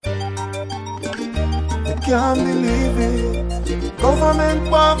can't believe it. Government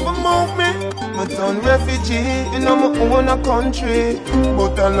want to move me. I turn refugee in my own country.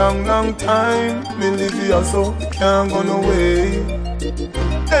 But a long, long time, me live here so can't go no way.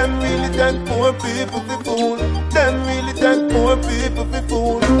 Them really take poor people for fool. Them really take poor people for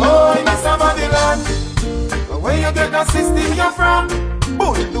fool. Oh, in this Babylon, where you get the system you're from?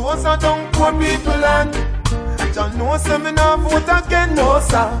 But those are down poor people land. John no seminar vote again, no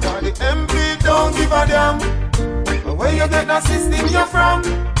sir. Cause the MP don't give a damn. Where you get the system you're from?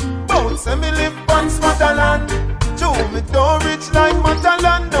 Both say me live on Scotland. Joe, me don't rich like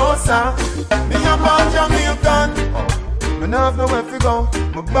Matalan, no sir. Me a born Jamaican. Me nah have nowhere to go.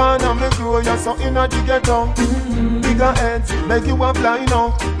 Me born and me grow, you're so inna the ghetto. Bigger heads, make you apply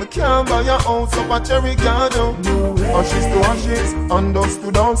now. Me can't buy a house up a Cherry Garden. Ashes to ashes, and dust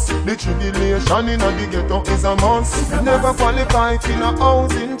to dust. The tribulation inna the ghetto is a must. Never qualify for no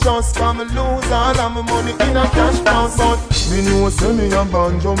housing trust. Cause me lose all of my money in a cash box. But me know say me a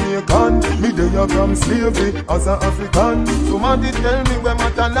born Jamaican. Me dey from slavery as a African. Somebody tell me where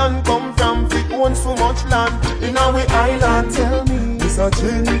Matalan come from. Fi own so much land in our island. Tell me it's a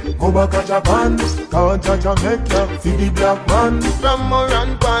chill. Go back to Japan. Cause Jamaica fi the black man. From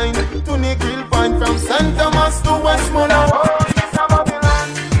Moran Pine to the Grill Pine. From St. Thomas to Westmoreland.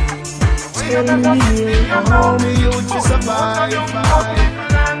 Tell me how me youth to survive.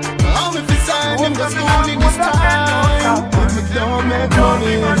 How me fi sign them to school in this time. If me don't make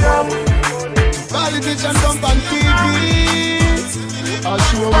money, politicians come on TV. I'll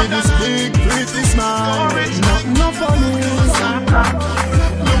show me this big pretty smile. Not funny.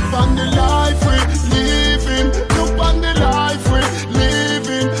 Look on the life we living. Look on the life we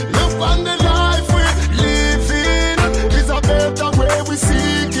living. Look on the life we living. It's a better way we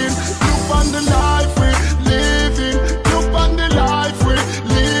seeking. Look on the life we living. Look on the life we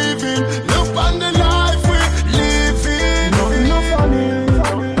living. Look on the life we living. Not funny.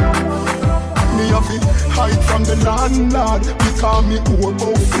 Me have it hide from the landlord. Because me owe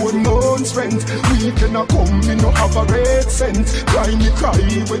about 4 months rent. Weekend a come, me no have a red cent. Cry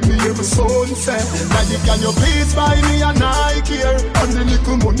when me hear my son say, Daddy, can you please buy me a Nike here? And the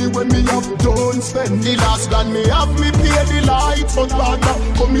little money when me have done spend. The last grand me have me pay the light. But rather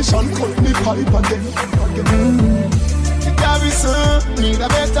commission cut me pipe again. The garrison need a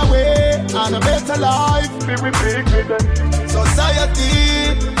better way and a better life.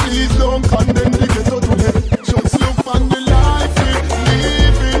 Society, please don't condemn the ghetto to hell. Just look on the life we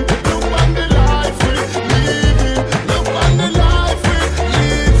living. Look on the life we living. Look on the life we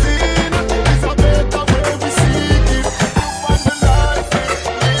living. It's a better way we seeking. Look on the life we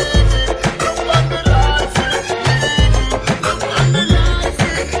living. Look on the life we living. Look on the life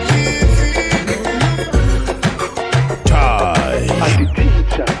we living. Time. I'm the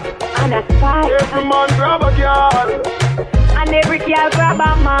teacher. And a spy. Every man grab a girl. And every girl grab a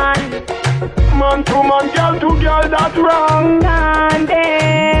man. Man to man, girl to girl, that's wrong.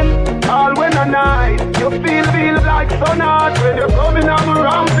 Tandem. All when a night, you feel like so hot when you're coming on the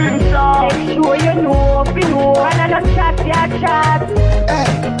ramping shot. Make sure you know, and I don't chat,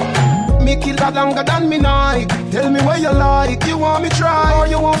 Hey, me kill that longer than me night. Tell me where you like, you want me try, or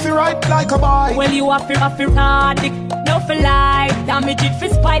you want me ride like a bike. Well, you have to hard, no for life. Damage it for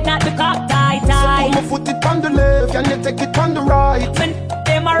spite, not the cock tight. So put my foot it on the left, and you take it on the right. When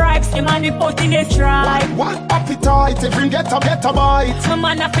them arrives, the man they put in a try. What appetite, every get a bite. My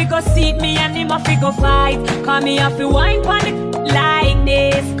man a fi go seat me and him a fi go fight. Call me a fi wine pon it like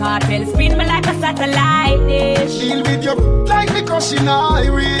this. Cartel spin me like a satellite dish. Deal with you like me crushing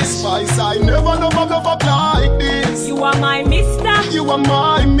iris. Spice, I never love up like this. You are my mister. You are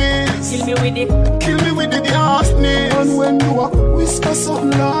my miss. Kill me with it. Kill me with the ghastness. And when you a whisper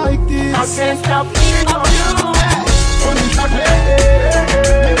something like this, I can't stop thinking of you. Funny like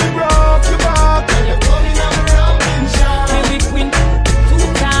let me rock you back. And you're coming on around in shot. Me we win 2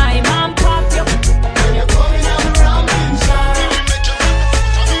 time and pop you. And you're coming on around in shot.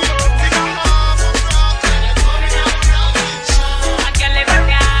 I can live a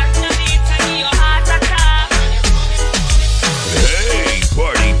car, no need to give your heart attack. Hey,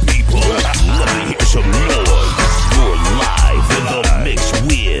 party people. Let me hear some noise. You're live in the mix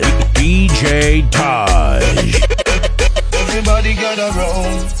with DJ Taj. Everybody gather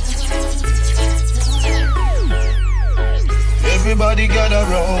round. Everybody gather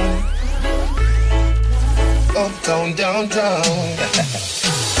round. Uptown, downtown.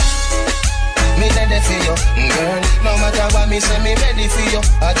 Me ready for you, girl. No matter what me say me ready for you.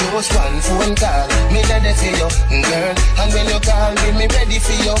 I just one phone call, me ready for you, girl. And when you call me ready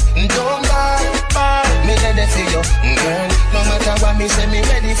for you. Don't bye, me ready for you, girl. No matter what me say, me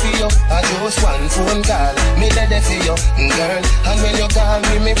ready for you. I just one phone call, me ready for you, girl. And when you call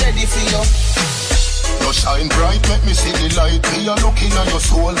me ready for you. You shine bright, make me see the light. Me a looking at your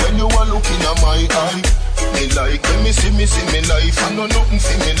soul when you are looking at my eye. Me like when me see me life. I know nothing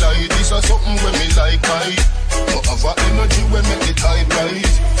for me like. This is something when me like I. No have energy when make the tide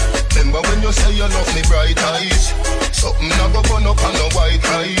rise. Remember when you say you love me bright eyes. Something never burn up on the white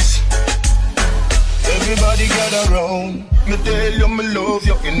eyes. Everybody gather round. Me tell you me love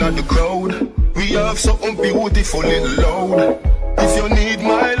you in the crowd. We have something beautiful little loud. If you need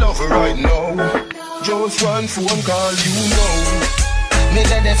my love right now, just one phone call, you know. Me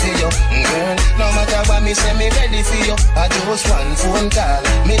ready for you, girl. No matter what me say, me ready for you. I just one phone call,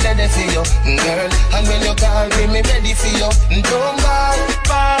 me ready for you, girl. And when you call me ready for you. Don't bye,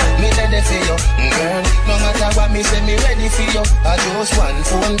 me ready for you, girl. No matter what me say, me ready for you. I just one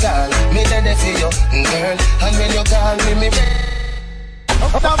phone call, me ready for you, girl. And when you call me ready.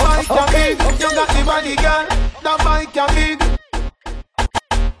 The mic can big, you got the body, girl. The mic can big.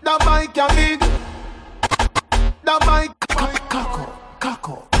 The mic can big. The mic,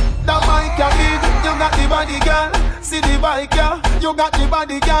 Kako. The mic can big, you got the body, girl. See the bike, yeah, you got the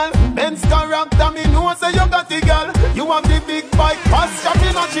body, girl. Benz character, me know say you got the girl. You have the big bike, fast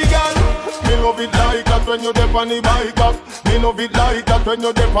shopping on the girl. Me love it like that when you dip on the bike up. Me love it like that when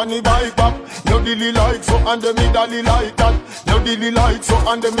you dip on the bike up. You dilly like so and the middle like that. You dilly like so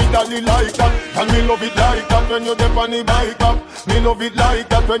and the middle like that. And me love it like that when you dip on the bike up. Me love it like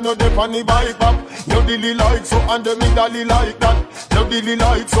that when you dip on the bike up. You dilly like so and the middle like that. You dilly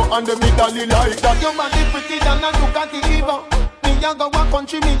like so and the middle like that. Your body pretty than a Ducati Evo. Me a go a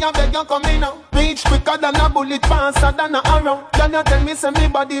country, me a beg you come in now. Reach quicker than a bullet, faster than a arrow. Can you tell me say me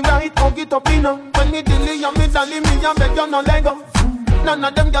body right, hug it up in now. When me dilly and me dolly, me a beg you no leg up. None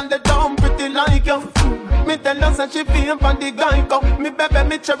of them girl they dumb pretty like you. Me tell her say she feel for the guy come. Me baby,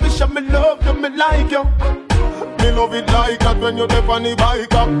 me cherish you, me love you, me like you. Me love it like that when you dip on the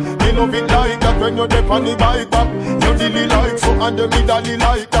bike up. Me love it like that when you dip on the bike up. You dilly like so and the middle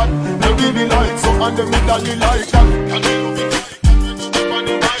like that. You dilly like so and the middle like that. And me love it like that when you dip on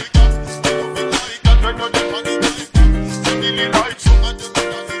the bike up. Me love it like that when you dip on the bike up. You dilly like so and the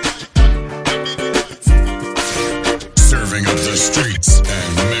middle like that. You dilly like so. Serving up the streets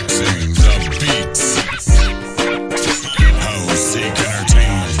and mixing the beats. Houseek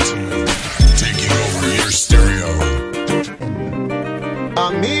Entertainment, taking over your stereo.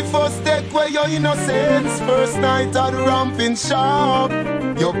 And me first take away your innocence. First night at the ramping shop.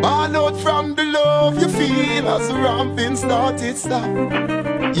 You ball out from the love you feel as the ramping started stop.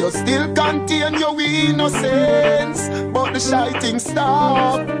 You still contain your innocence, but the shouting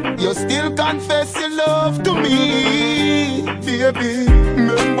stop. You still confess your love to me, baby.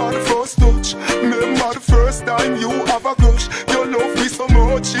 Remember the first touch. Remember the first time you have a crush. You love me so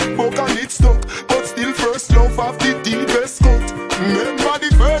much it broke and it stuck. But still first love of the deepest cut. Remember the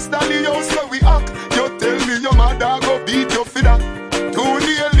first dolly house where we act. You tell me your mother go beat you for that. 2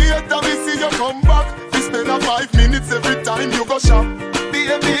 days later we see you come back. We spend 5 minutes every time you go shop.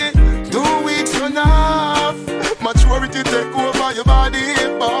 Baby, 2 weeks enough. Maturity take over your body,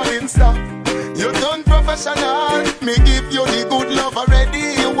 balling stop. You done professional. Me give you the good love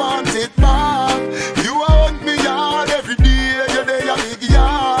already. You want it back. You want me hard every day. You're there, big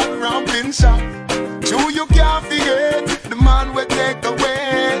yard, ramping shop. True, you can't forget the man will take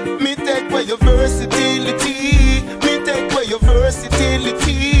away. Me take away your versatility. Me take away your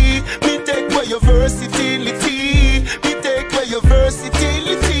versatility. Me take away your versatility. Me take away your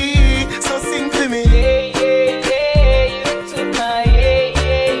versatility. So sing to me. Yeah, yeah, yeah, you took my yeah,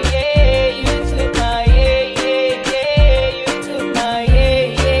 yeah, yeah, you took my yeah, yeah, yeah, you took my yeah,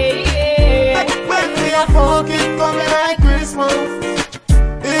 yeah, yeah. When we are folk, it coming like Christmas.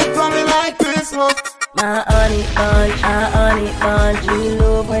 It coming like Christmas. My honey bun, you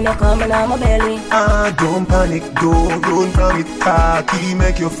love when you coming on my belly. Don't panic, don't run from it. Cocky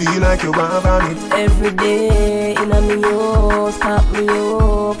make you feel like you want from it. Every day in a me house, pop me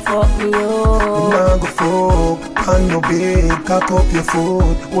up, fuck me up. Now go fuck on your bed, cock up your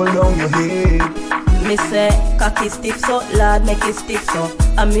foot, hold down your head. Me say, cocky stiff so, lad make it stiff so.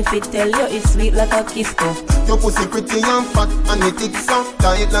 And me fit tell you it's sweet like a kiss so. Your pussy pretty and fat and it thick so.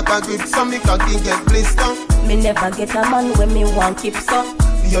 Tight like a grip so me cocky get blister. Me never get a man when me want keep so.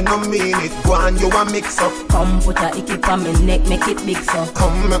 You no mean it, go on you a mix up. Come put a icky on me neck, make it big so.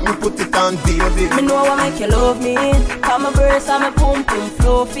 Come make me put it on baby. Me know I make you love me. Come my breast and my pum pum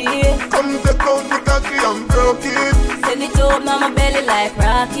fluffy. Come take out me cocky and broke it. Send it to up on my belly like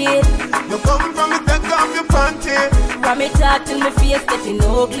rocket. You come from me, take off your panty. From it talk till my face getting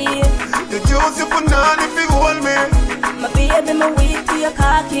ugly. You choose your banana if you hold me. My baby, my weak to your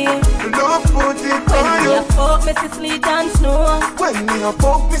cocky. You don't put it When on me you. a fuck, me see sleet and snow. When me a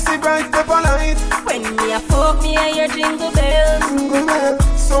poke, me see bright pepper light. When me a fuck, me a hear jingle bells. Jingle bell,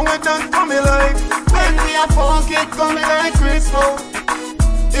 so it done for me like. When me a fuck, it coming like Christmas.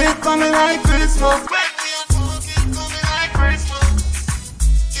 It coming like Christmas. When me a fuck, it coming like Christmas.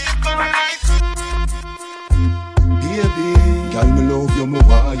 It coming like Christmas. Baby, girl, me love you, me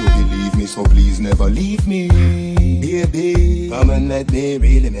why you believe me, so please never leave me. Baby, come and let me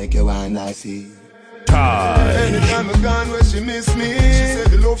really make you wanna see. Anytime I'm gone where she miss me, she said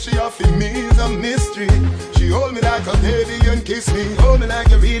the love she offer me is a mystery. She hold me like a baby and kiss me. Hold me like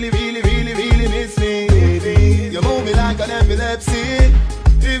you really, really, really, really miss me. Baby, you move me like an epilepsy.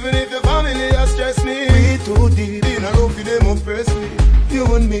 Even if your family has stressed me. We too deep in a love for them oppress me. You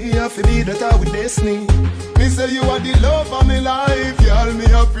and me have to be that with destiny. Me say you are the love of my life. Y'all me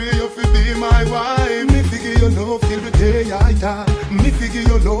I pray you fi be my wife. Me figure your love till the day I die. Me figure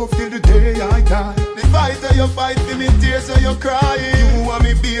your love till the day I die. The fight that you fight for me, tears that you cry. You want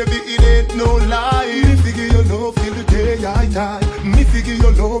me baby, it ain't no lie. Me figure your love till the day I die. Me figure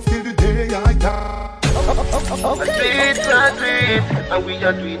your love till the day I die. Okay. I do it, and we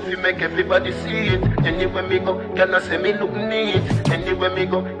are do it, we make everybody see it. Anywhere me go, y'all say me look neat. Anywhere me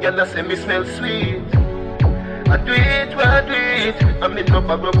go, y'all say me smell sweet. I do it, I'm in no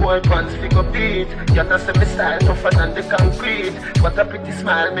bubble boy pants, figure beat. Y'all say me style tougher than the concrete. What a pretty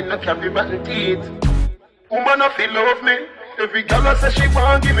smile, me no carry rotten teeth. Woman if you love me, every girl say she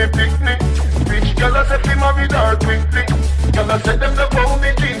want give me picnic. Rich girl say fi married her quickly. Girl say them the bow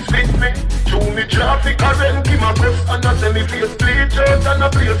me jeans fit me. Show me traffic current, give my bus and I say me face bleach out and I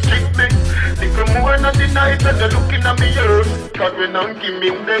play strictly. Little more than the night and they looking at me earth. Carrying and give me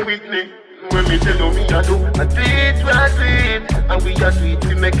there with me. When me tell you me I do it, and we a do it,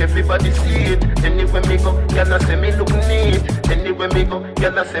 we make everybody see it. Anywhere me go, y'all say me look neat. Anywhere me go,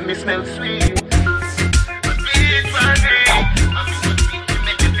 y'all say me smell sweet.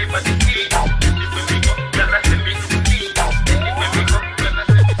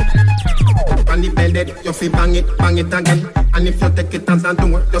 On the bed, you feel bang it again. And if you take it as a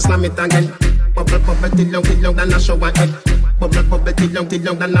door, you slam it again. Bubble till long than a shower head. Bubble till long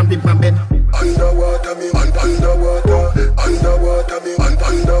than a river bed. Underwater me, underwater me, underwater me,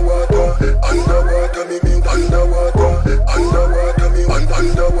 underwater me, underwater.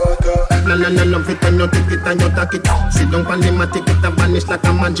 No, fit and you take it and you take it. Sit down pan the matic, it a vanish like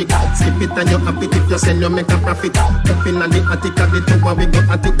a magic. Skip it and you happy if you sell, you make a profit. Up in the attic, at the top we go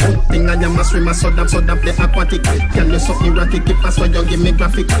at it. Thing I am a swimmer, so that the aquatic. Can you so erratic, if I saw you give me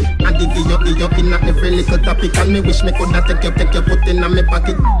graphic. And the you in every little topic. And me wish me could have take you put in my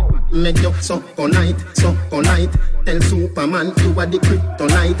pocket. Make you so all night. Tell Superman you are the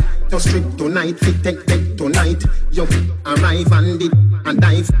kryptonite. Just strip tonight, fit take tonight. You arrive and did and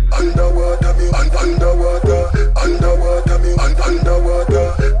dive. Underwater me, underwater me, underwater me, underwater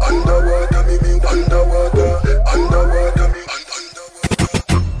me.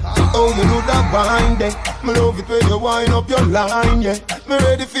 Oh, you know that wine there. Me love it when you wind up your line, yeah. Me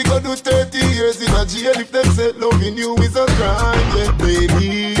ready fi go do 30 years in a jail if them say loving you is a crime, yeah.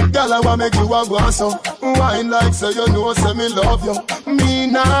 Baby, girl I wanna make you a go so. Wine like say you know say me love you. Me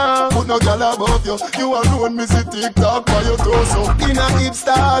nah, put no girl above you. You alone me see TikTok by your torso. In a hip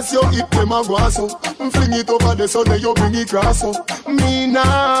stars, you hip them a go so. Fling it over the sun, then you bring it cross so. Me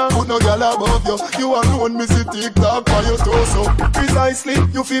nah, put no girl above you. You alone me see TikTok by your torso. Precisely,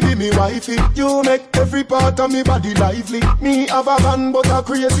 you feel be me wifey. You make every part of me body lively. Me have a van but a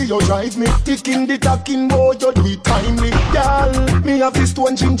crazy you drive me. Ticking the talking boy you do it timely. Girl, me have this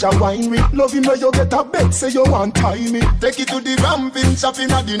one ginger winery. Love him where you get a bed say you want tie me. Take it to the ramping shop in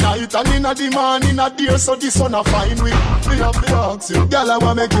the night and in the morning a dear so the sun a fine with. Me have to ask you, girl I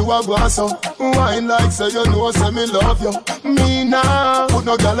wanna make you a go so. Wine like say you know say me love you. Me nah, put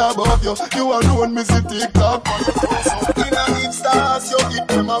no girl above you. You alone me see TikTok. In a hip stars you hit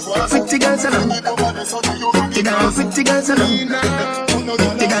them a go so. Pretty girls alone. Pretty girls alone.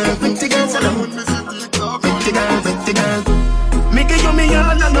 Pretty girls alone. Pretty girls. Me give you me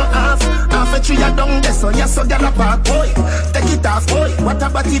all and no half. Half a tree a down there, so yes, so get a park, boy. Take it off, boy. What a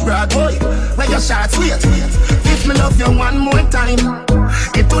body brag, boy. Where your shots, wait. If me love you one more time,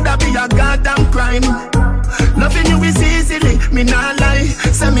 it woulda be a goddamn crime. Loving you is easily, me not lie.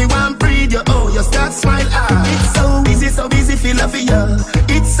 Say me want breathe you, oh, you start smile, ah. It's so easy, feel love ya.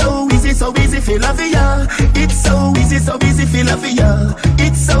 It's so easy, feel love ya. It's so easy, feel love ya.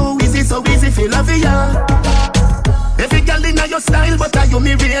 It's so easy, feel love ya. Every girl in your style, but I you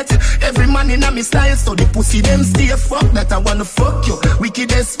me rate. Every man in a me style, so the pussy them stay. Fuck that I wanna fuck you.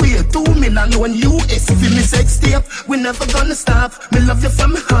 Wickedest way, 2 million on US. If you me sex tape, we never gonna stop. Me love you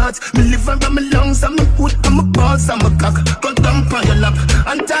from my heart, me liver and my lungs, and my hood, and my balls, and my cock. Go down on your lap.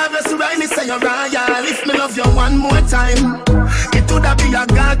 And Tavis Riley say you're royal. If me love you one more time, it would be a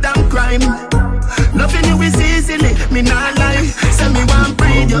goddamn crime. Loving you is easily, me not lie. Say me one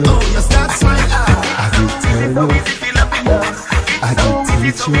breathe, you oh, you start smile. I do tell you, I do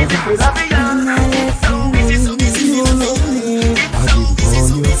teach you,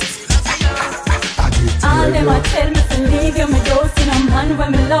 all them a tell me to leave you, me dosing a man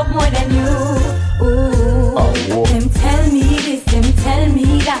when me love more than you. Ooh, them tell me this, them tell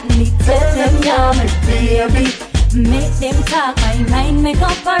me that, me tell them you're my baby. Make them talk, my mind make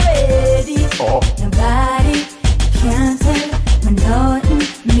up already. Nobody can't tell me nothing,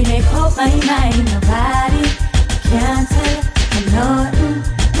 me make up my mind. Nobody can't tell me nothing,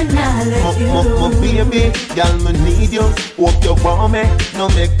 me not let you. My baby, girl, me need you. Hope you want me. No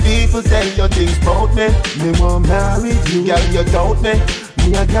make people tell you things about me. Me want marry you, girl, you doubt me.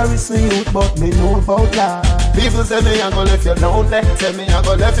 Me a garrison youth, but me know about life. People say me I go left you lonely. Tell me I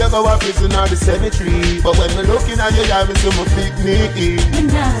go left you go a prison or the cemetery. But when me looking at you, I see my big need. Me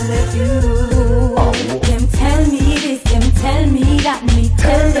not let you. Them tell me this, them tell me that. Me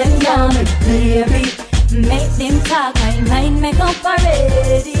tell them you're my baby. Make them talk, my mind make up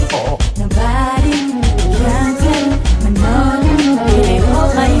already. Nobody can tell me nothing. Make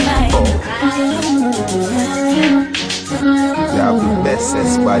up my mind. You have the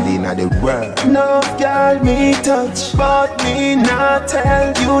bestest body in the world. No girl me touch, but me not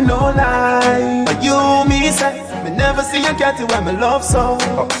tell you no lie. But you me say, me never see a cat when me love so.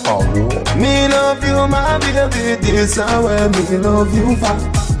 Me love you, my baby, this is where me love you for.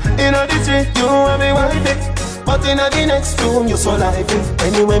 In the street, you and me wifey, but in the next room, you so lively.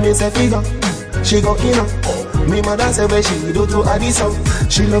 Anyway, me say figure, she go in up. Me mother say where she do to Addison.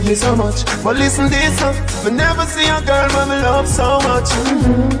 She love me so much, but listen this song. Me never see a girl when me love so much.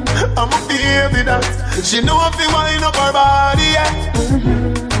 I'm a baby that she know if you wind up her body,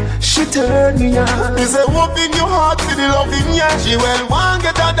 yeah. She turn me on. Me say open your heart to the loving, yeah. She well want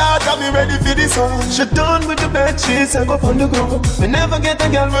get a daughter, me ready for this one. She done with the bed sheets and go on the ground. Me never get a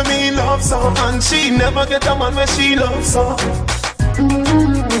girl when me love so, and she never get a man when she love so.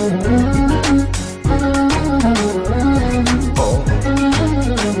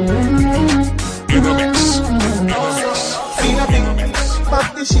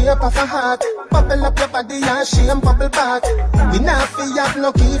 Pop the shape of a heart, bubble up your body and shame bubble back. We not fi have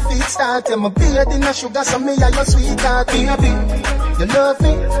no key feet start. You my beard in a sugar, so me are your sweetheart. Baby, you love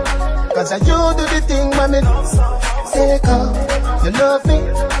me, cause I you do the thing when me take off. You love me,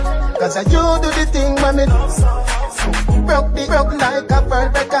 cause I you do the thing when me broke like a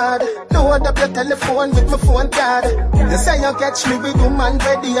bird record. Load up your telephone with my phone card. You say you catch me with woman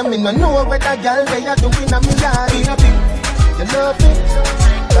ready, and me no know what a girl they are doing on me yard. Baby, you love me,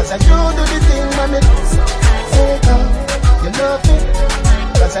 cause I do the thing when me take off. You love me,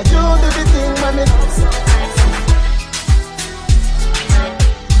 cause I do the thing when me.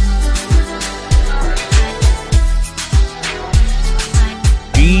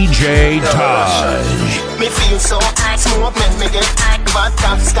 DJ Taj. Me feel so smoke make me get bad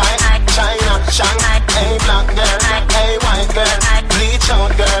top sky. China, Shanghai, hey black girl, hey white girl, bleach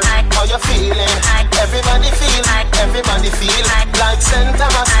out girl. How you feeling? Everybody feel like St.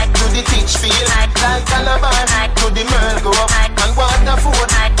 Thomas to the teach feel like Calabar to the Merle go and Waterford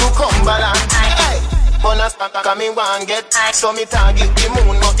to Cumberland. Hey. Bonus pack me one get, so me target the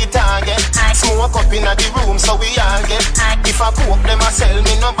moon not the target. Smoke up in the room so we all get. If I poke them I sell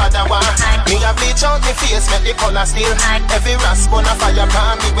me no bother one. Me a bleach out the face make the color still. Every rasp on a fire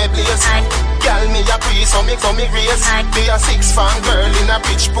pan me we blaze. Girl me a pre so me come me raise. Be a 6-fan girl in a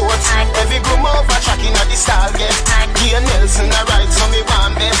Bridgeport. Every groom over track in a the stall get. Gia Nelson a ride so me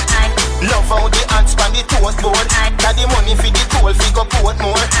want bet. Love how the ants pan the toast board. Got the money for the toll fi go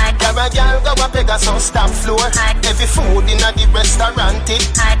Portmore. Got a girl go a Pegasus top floor. Every food in a the restaurant it.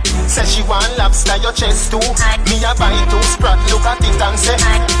 Say she want lobster your chest too. Me a buy 2 sprat look at it and say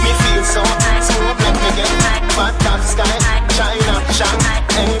me feel so smoke make me get fat top sky. China, Shanghai,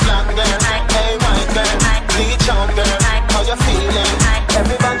 hey black girl, hey white girl, bleach out girl. How you feeling?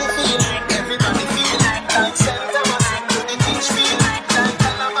 Everybody feel like St. Thomas to the teach feel like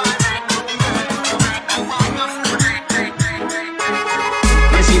Calabar to the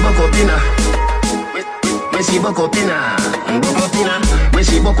Me see Bokopina, me see Bokopina. When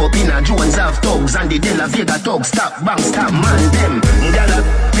she buck up in a Jones have thugs and the De La Vega thugs. Stop, bang, stop, man, them. Gala,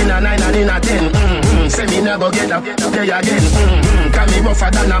 in a 9 and in a 10. Say me never get up there again. Can me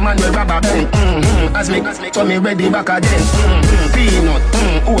rougher than a man with rubber band. As me so me ready back again. Peanut,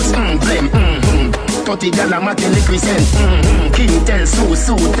 oats, blame. 30 gal a matin liquid. King tell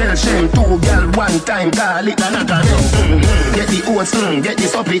Sue tell Shem. 2 gal one time call it another rent. Get the oats, get the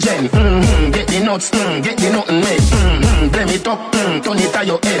supplement. Get the nuts, get the nothing made. Blame it up, turn it to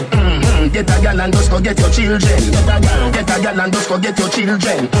your head. Get a gal and just go get your children. Get a gal and just go get your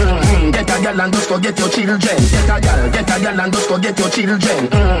children. Get a gal and just go get your children. Get a gal and just go get your children.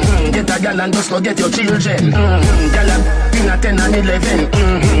 Get a gal and just go get your children. Gal in a 10 and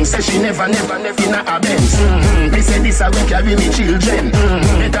 11. Say she never in a Benz. Me say this a way carry me children.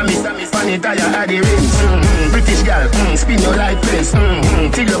 Better me funny tire at the rims. British gal, spin your like prince.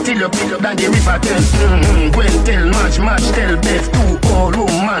 Till up than the river Thames. Gwen tell match tell Beth. 2 old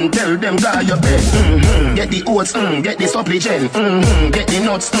woman tell them guard your bed. Get the oats, get the supplement. Get the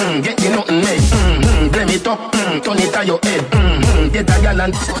nuts, get the nothing made. Blame it up, turn it to your head. Get a gal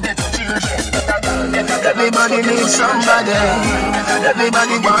and so get your children. Everybody needs somebody.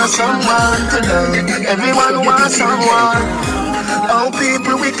 Everybody wants someone to love. Everyone wants someone. Oh,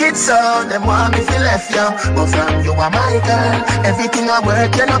 people wicked so them want me to left you. But from you are my girl. Everything I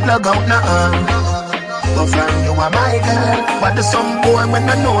work, you not plug out now. But from you are my girl. But there's some boy when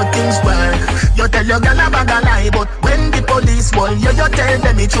I know things work. You tell your girl a bag a lie, but when the police call you, you tell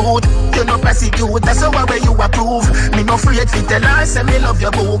them the truth. You no persecute, that's how way you approve. Me no afraid to tell her, say me love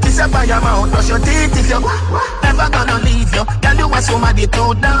your book. It's a by your mouth, brush your teeth if you never gonna leave you. Tell you what somebody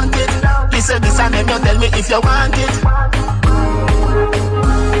told down it. Listen this and then you tell me if you want it.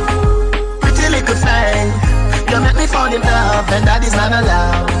 Pretty little thing, you make me fall in love, and that is not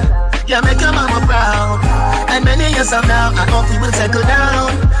allowed. You make your mama proud. And many years from now, I hope you will settle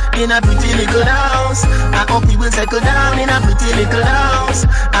down in a pretty little house. I hope you will settle down in a pretty little house.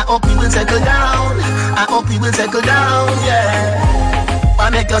 I hope you will settle down. I hope you will settle down, yeah. I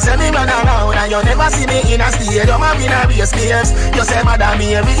make you say me run around and you never see me in a stadium or in a race place. You say madam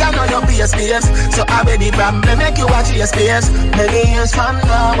me every I know your base place. So I be the problem make you watch your space. Many years from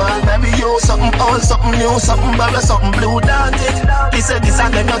now on, maybe you something old, something new, something blue, something blue, don't it? Listen this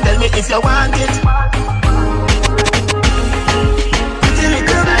and then you tell me if you want it. Pretty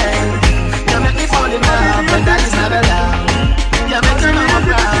little thing, you make me fall in love, and that is not allowed. You make your mama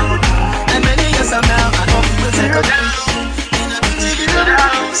proud, and many years from now I hope you will settle down.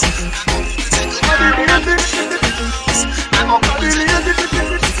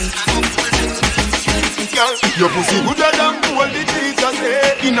 Your pussy gooder than gold, the Jesus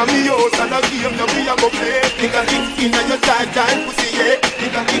say. Inna me house and a game, now we a go play. Nigga kick inna your tight pussy, yeah.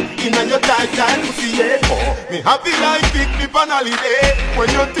 Nigga kick inna your tight pussy, yeah. Oh, me happy like picnic on holiday.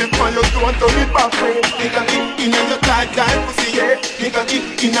 When you tip on your toe and turn it back way. Nigga kick inna your tight pussy, yeah. Nigga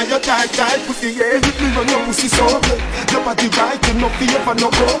kick inna your tight pussy, yeah. Me run your pussy so good. Your body right, you no fear for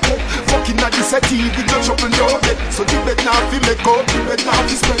no broken. Fucking at the settee with your trouble loaded. So you bet now fi make up, you bet now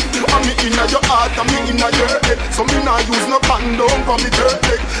fi spend. And me inna your heart, and me inna your head. So me nah use no condom for me dirt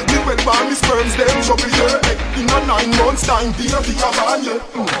egg. Me well by me sperms, them trouble your egg. In a 9 months time, be a ban, yeah.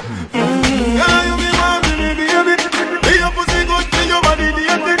 Yeah, you be want me, baby. Be your pussy good, be your body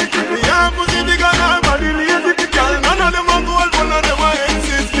lazy. Be your pussy big and her body lazy. Girl, none of them a gold, one of them a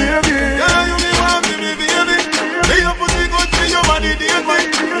exist, baby. Yeah, you be want me, baby. Be your pussy good, be your body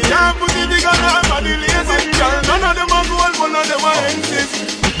lazy. Be your pussy big and her body lazy. Girl, none of them a gold, one of them a exist.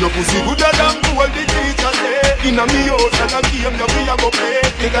 Your pussy gooder than gold, the teacher say. Inna me house and a game, now we a go play.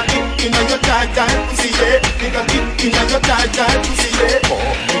 Nigga kick inna your tight pussy, yeah. Nigga kick inna your tight pussy, yeah. Oh,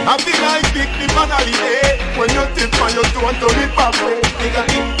 I feel like picnic on holiday. When you tip on your toe and turn it back way. Nigga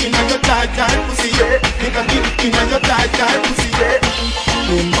kick inna your tight pussy, yeah. Nigga kick inna your tight pussy, yeah.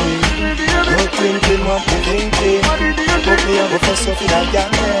 No thinking what you thinking. But me a go for something that can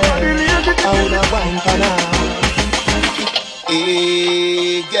help. I woulda wine for now.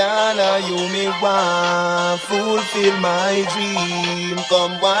 Hey, girl, you me want fulfill my dream.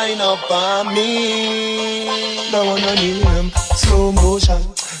 Come wine up on me. Now on your name, slow motion.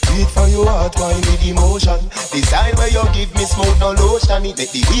 Do it for your heart, wine with emotion. Design where you give me smoke, no lotion. It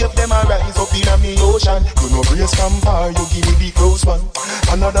make the wave them a rise up in a me ocean. You know brace from far, you give me the close one.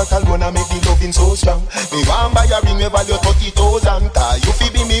 Another tall one, I make the loving so strong. Me want buy a ring, we value 30,000. Cause you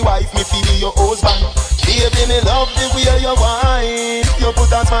fi be me wife, me fi be your husband. Baby, me love the way you wine. You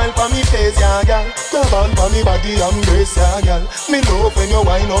put a smile on me face, yeah, girl. Grab on for me body and brace, yeah, girl. Me love when you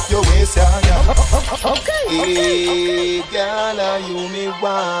wind up your waist, yeah, girl. Okay. Hey, girl, you me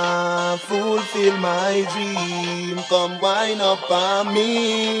want fulfill my dream. Come wind up on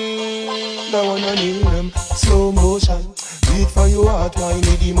me. Now on your name, slow motion. Do it for your heart, wine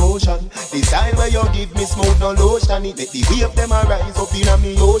with emotion. Design where you give give me smooth no lotion. It make the wave them a rise up in a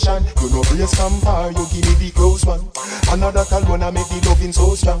me ocean. You know brace from far, you give me the close one. Another tall one I make the loving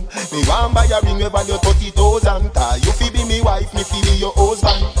so strong. Me want buy a ring we value 30,000. You fi be me wife, me fi be your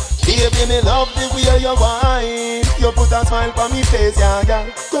husband. Baby, me love the way you whine. You put a smile on me face, yeah, girl.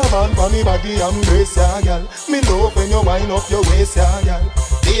 Come on for me body and brace, yeah, girl. Me love when you wind up your waist, yeah, girl.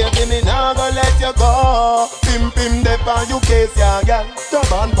 Baby, me nah go let you go. Pim pim dep on you case, yeah, girl.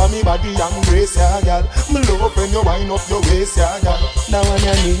 Come on for me body and brace, yeah, girl. Me love when you wind up your waist, yeah, girl. Now on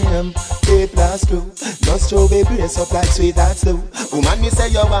your name, A+2. Just show me brace up like sweet hearts do. Woman, me say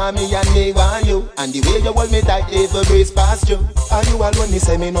you want me and me want you. And the way you hold me tight, every brace past you. And you alone, me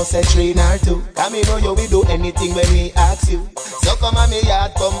say me no say 3 nor 2. Cause me know you will do anything when me ask you. So come on me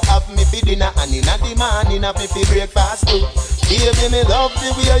yard, come have me for dinner. And in the morning, have me for breakfast too. Baby, me love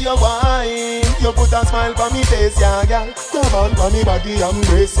the way you whine. You put a smile on me face, yeah, girl. Come on for me body and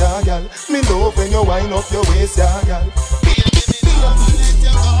brace, yeah, girl. Me love when you wind up your waist, yeah, girl. Baby, me love to let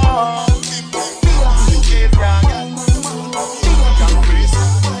you go. You case, yeah, girl.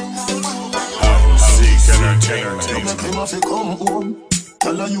 Come home,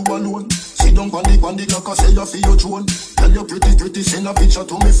 tell her you alone. Sit down on the clock, I say you feel your throne. Tell you pretty, send a picture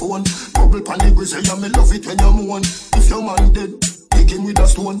to me phone. Bubble pan the grizzly, and me love it when you moan. If your man dead, take him with a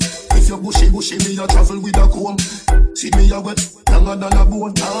stone. If you bushy, me a travel with a comb. See me a wet, longer than a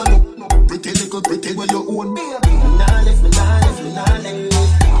bone. Nah, no, pretty little pretty where you own. Me nah left, me nah left, me nah left.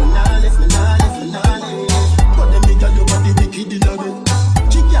 Me nah left, me nah left, me nah left. But them nigga you want the wicked in a bed.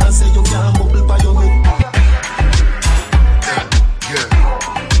 She can't say you can't bubble by your head.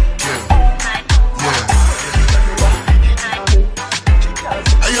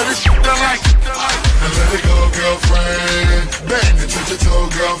 Girlfriend, bang the toe,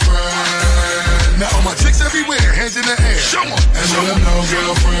 girlfriend. Now all my chicks everywhere, hands in the air. Show 'em, and show them no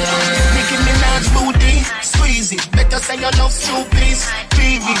girlfriend. Nicki Minaj booty, squeeze it. Better say you love 2 piece.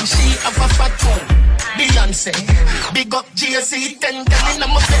 Baby, she have a fat one. Beyonce, big up Jay-Z. 10 gallon of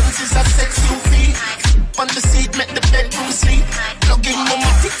my Benz is a sex UV. On the seat, make the bedroom sleep. Plug in my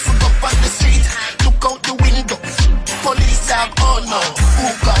tick for up on the street. Look out the window. Police tag, oh no. Who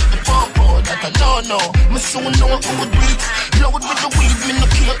got the popo? That I don't know. Me soon know who would beat. Load with the weed, me no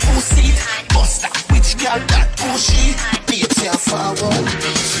care who seat. Bust that which girl that who she. Be it here forward.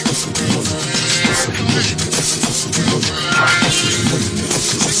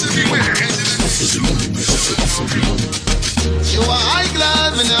 You are high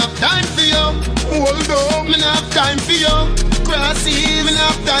class, me not have time for you. Hold up, me not have time for you. Grassy, me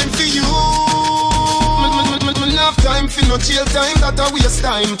not have time for you. Me not have time for no chill time, that a waste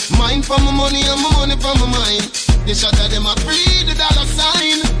time. Mine for my money and my money for my mind. The shot of them a free the dollar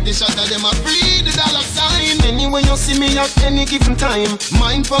sign. The shot of them a free the dollar sign. Anyway you see me at any given time.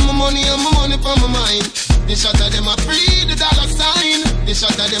 Mine for my money and my money for my mind. The shot of them a free the dollar sign. The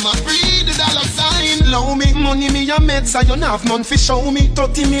shot of them a free the dollar sign. Low me money me a meds, I don't have none fi show me.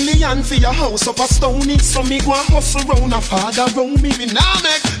 30 million for your house up a stony. So me go a hustle round a father round me. Me nah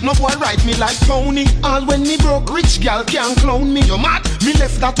make no boy ride me like pony. All when me broke, rich gal can't clone me. You mad? Me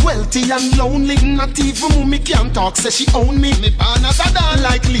left that wealthy and lonely. Not even mommy can't talk, say she own me. Me born as a dad,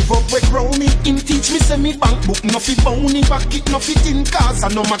 like live up with grow me. Him teach me say me bank book no fi bony. Back it no fit in cars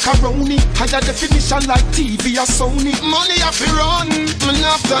and no macaroni. Higher definition like TV or Sony. Money have to run. Me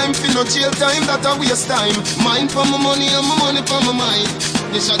not have time for no jail time, that a waste time. Mine for my money and my money for my mind.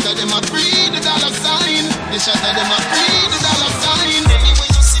 The shot of them a free the dollar sign. The shot of them a free the dollar sign. Anyway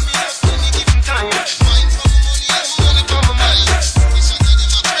you see me at any given time. Mine for my money and my money for my mind. The shot of them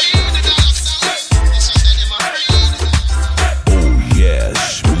a free the dollar sign. The shot of them a free the dollar sign. Oh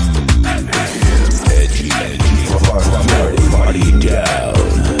yes, edgy, party down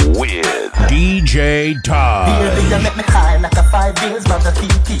with DJ Todd. Baby, you make me high like a 5 bills, mother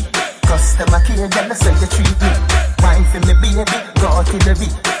TP. Customer care, girl, so you treat me. Wine for me, baby, go to the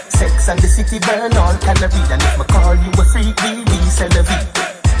beat. Sex and the city burn all calories. And if me call you a freak, we celebrate.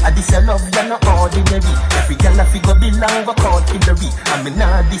 I this your love, you're not ordinary. Every girl I figure belong, go call Hillary. And me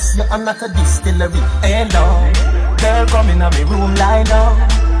nah this, you I'm not a distillery. Hello, girl, come in my room, lie down.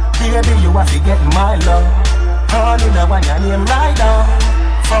 Baby, you have to get my love. All in the one your name right down.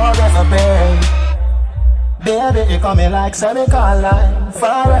 Forever, babe. Baby, you coming like semi-colline.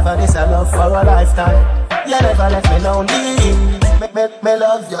 Forever, this a love for a lifetime. You never left me lonely. Me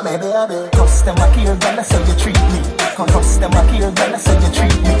love you, me baby. Customer care, girl, that's how you treat me. Customer care, girl, that's how you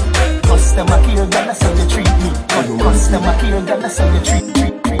treat me. Customer care, girl, that's how you treat me. Customer care, girl, that's how you treat me.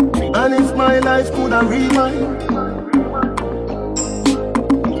 And if my life could have rewind,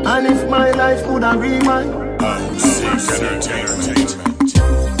 and if my life could have rewind, Unsick Entertainment.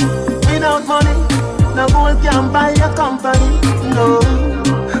 without money, No gold can buy your company. No,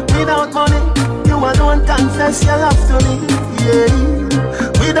 without money, you alone confess your love to me. Yeah,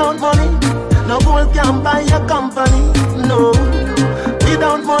 without money, no gold can buy your company. No,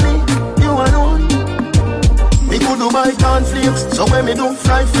 without money, you alone. Me could do buy cornflakes, so when me do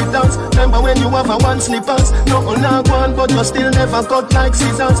fly fit dance. Remember when you have a one slippers? Nothing not one, but you still never cut like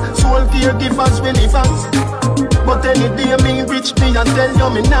scissors. Soul caregivers when it fans. But any day me reach me and tell you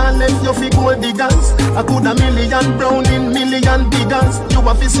me nah left you fi gold diggers. I could a million brown in million diggers. You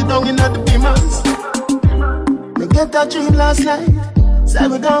have to sit down in at the Beamers. Me get a dream last night, say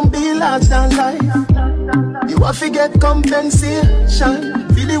we gon' be large than life. You have to get compensation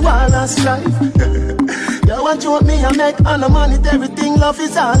for the wall and strife. You want you me I make all the money, everything love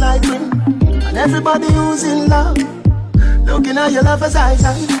is all I bring. And everybody who's in love, looking at your lover's eyes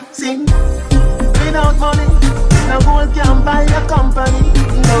and sing. Without money, no gold can buy your company.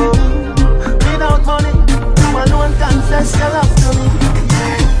 No, without money, you alone confess your love to me.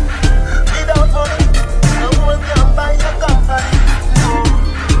 Without money, no gold can buy your company. No,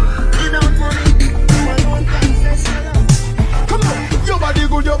 without money, you alone confess your love. Come on, your body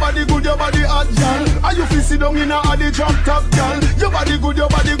good, your body good, your body hot, girl. Are you fi sit down in a the drop top, girl? Your body good, your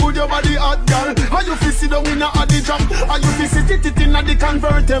body good, your body hot, girl. Are you fi sit down in a the drop? Are you fi sit it in a the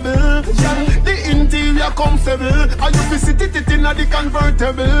convertible, girl? The interior comfortable. Are you fi sit it in a the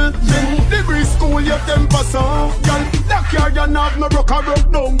convertible? The breeze cool your temper so, girl. That car you have no rock or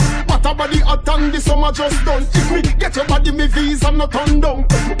rock down. What a body hot and the summer just done. If me get your body, me visa no turn down.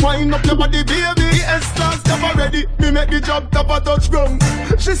 Wind up your body, baby. The S-Class never ready. Me make the job top a touch ground.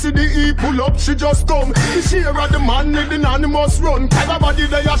 She see the E pull up, she just come. She hear the man with the anonymous run. Tell her body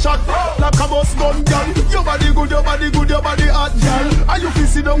they a shot like a bus gun, girl. Your body good, your body good, your body hot, girl. Are you fi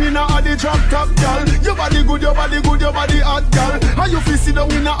sit down in a the drop top, girl? Your body good, your body good, your body hot, girl. Are you fi sit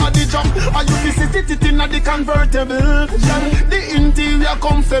down in a the drop? Are you fi sit it in a the convertible, girl? The interior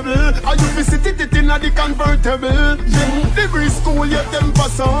comfortable. Are you fi sit it in a the convertible, girl? The breeze cool your temper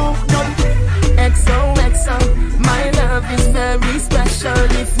so, girl. XOXO, my love is very special.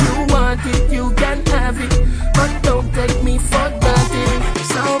 If you want it, you can have it, but don't take me for granted.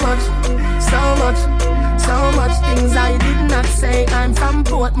 So much things I did not say. I'm from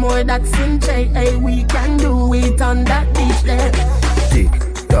Portmore, that's in JA. We can do it on that beach there. Tick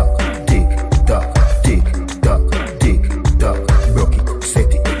tock, tick tock, tick tock, tick tock. Broke it,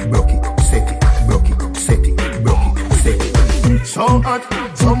 set it, broke it, set it, broke it, set it, broke it, set it. So hot,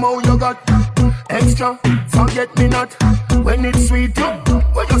 somehow you got extra, forget me not. When it's sweet, you,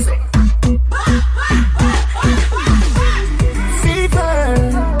 what you say?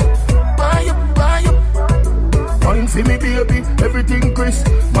 Fever, buy up. Wine for me, baby, everything crisp.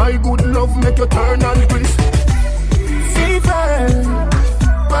 My good love make you turn and crisp. Fever,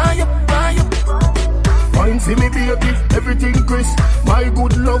 buy up. Wine for me, baby, everything crisp. My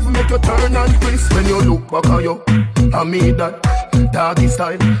good love make you turn and crisp. When you look back at you, I mean that. Doggy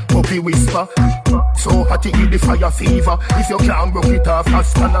style, puppy whisper. So hot you give the fire fever. If you can't broke it off,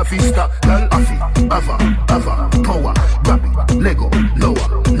 hasta la vista. Girl, affy, ava, power. Grab it, Lego,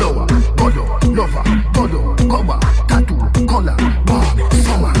 lower. Godo, lover, godo, cover. Tattoo, color, bomb,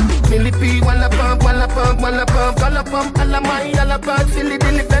 summer. Millipede, walla pump, gala pump, alla my, alla bad. Philly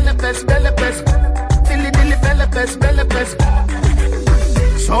dilly, bella pest. Philly dilly, bella pest.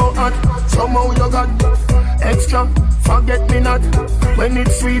 So hot, somehow you got extra. Forget me not. When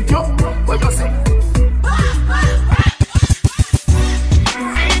it's sweet, you, what you say?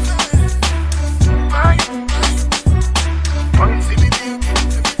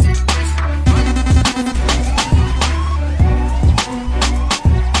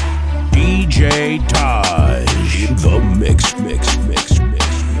 DJ Taj in the mix.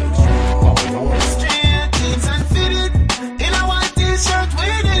 Straight jeans and fitted, in a white t-shirt we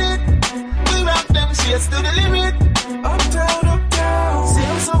did it. We rock them shades to the limit. Uptown.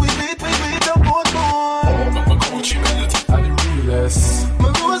 Same so we beat up both more. My Gucci belt are the realest. My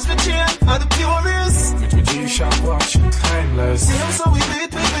rose for chain are the purest. With my G-Shock watch, timeless. Same so we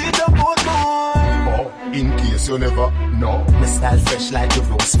beat up both more. In case you never know. My style fresh like the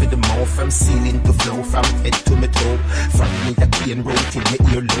rose with the mouth. From ceiling to flow, from head to my toe. From me the clean road till my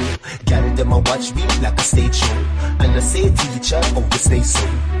ear low. Girl them a watch me like a stage show. And I say teacher, always stay so.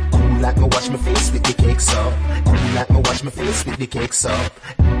 Cool like me wash my face with the cakes up. Cool like me wash my face with the cakes up.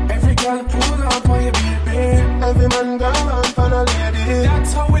 Every girl pull up on your baby. Every man go on for a lady.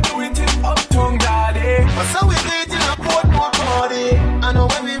 That's how we do it in Uptown, daddy. So we do it in a Portmore party. I know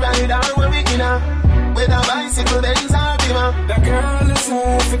when we ride and when we in a with a bicycle, Benz or Beamer. The girl is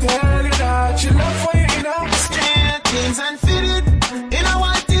safe, to tell you that she love for you, you know. Straight jeans and fitted, in a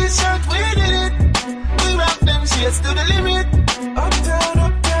white t-shirt we did it.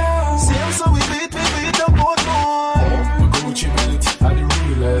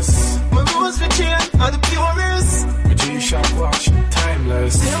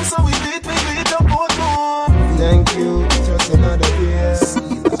 so we beat up both more. Thank you, just another day.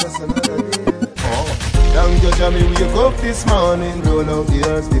 Just another day. Oh. Thank you, Jamie, wake up this morning. Roll out the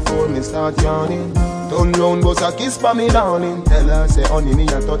earth before me start yawning. Turn round, bust a kiss for me dawning. Tell her, say, honey, me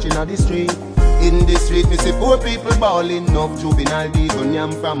a touching at the street. In the street, me see poor people bawling. Enough juvenile people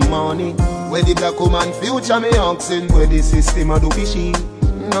yam from morning. Where the black woman future me oxen. Where the system a do fishy.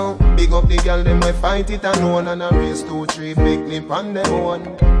 No, big up the girl, them we fight it alone. And a race 2, 3, big nip on them one.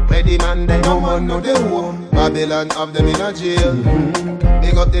 Where the man, they no man know the home. Babylon have them in a jail.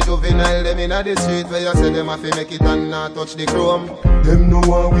 Big up the juvenile, them in a the street. Where you say them have to make it and not touch the chrome. Them no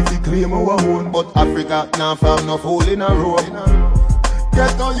one with the claim our own. But Africa now found no hole in a row.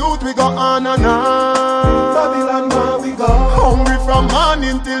 Get no youth, we go on and on. Babylon, where we go? Hungry from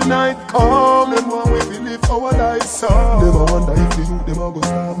morning till night come. Them want we live our life, so them a wonder if the youth, them a go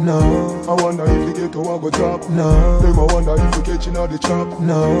stop. No. I wonder if the ghetto a go drop. No. Them a wonder if we catching all the trap.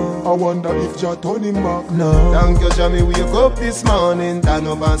 No. I wonder if Jah turn him back. No. Thank you, Jamie, wake up this morning. Turn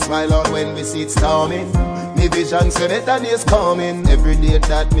up and smile out when we see it storming. Me vision say better days coming. Every day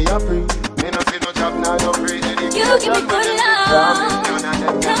that me a free. Me no see no job, now no free. You give me good love.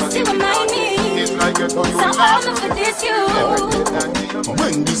 Just to remind me, so all of it is you.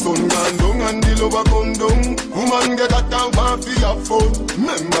 When the sun gone down and the lover come down, woman get a time for your phone.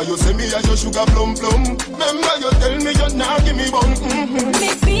 Remember you say me as your sugar plum plum. Remember you tell me you not give me one.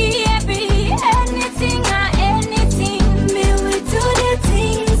 Me be happy, anything or anything. Me will do the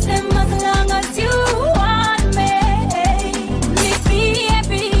things them as long as you want me. Me be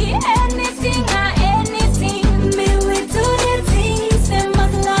happy, anything or anything. Me will do the things them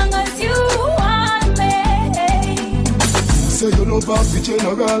as long as you want me. Say you love us the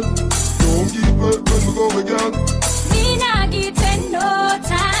general. Don't give work when we go again. Me not give it no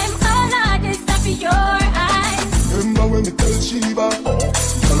time. All of this stuff in your eyes. Remember when me tell Sheba,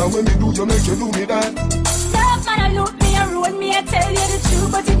 tell her when me do you make you do me that. Stop man, I look me and roll me. I tell you the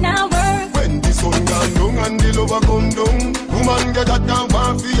truth, but it not work. When the sun gone down and the lover come down, woman get a time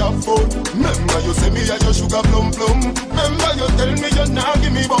for your phone. Remember you say me as your sugar plum plum. Remember you tell me you not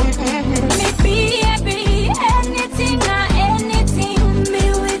give me one. Me be happy, anything or anything. Me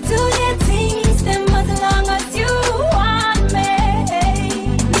will do the things them as long as you want me.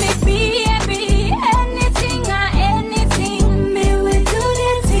 Me be happy, anything or anything. Me will do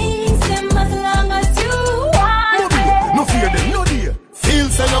the things them as long as you want me. No fear them, no dear. Feel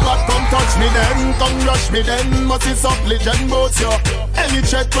say you got come touch me then, come rush me then. Must is up legend both you. Any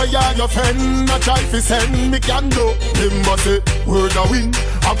check where you're your friend, a try fi send me can do. Remember say word a win.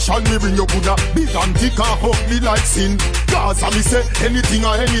 Action me bring you Buddha, big and thick and ugly like sin. Cause I me say anything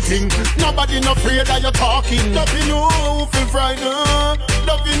or anything. Nobody no afraid that you're talking. Don't be no fi frightened.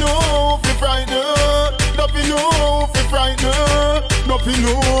 Don't be no fi frightened. Don't be no fi frightened. Don't be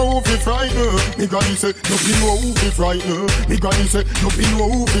no fi frightened. Me granny say don't be no fi frightened. Me granny say don't be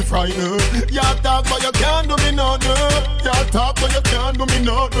no fi frightened. You talk but you can't do me nothing. You talk but you can't do me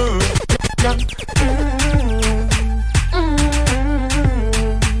nothing.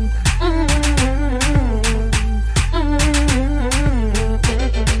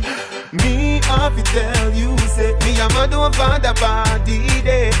 Have to tell you, say me I'm a don't find a body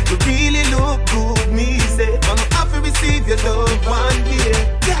day. You really look good, me say I'm have to receive your love one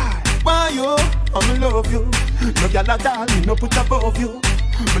day. God, why you? I'm love you. No girl at all, me no put above you.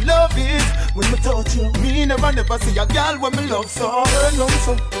 Me love it when me touch you. Me never see a girl when me love so. Turn on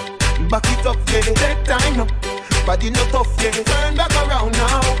so, back it up, yeah. Take time now. Body no tough, yeah. Turn back around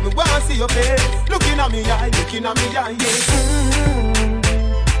now. Me wanna see your face. Looking at me eye, yeah.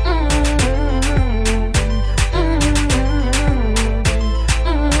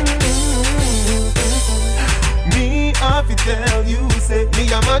 Have to tell you, say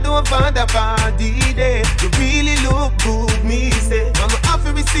me I'm a don't find a body day. You really look good, me say I'm have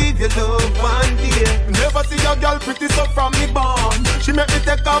to receive your love one day. Never see a girl pretty so from me born. She make me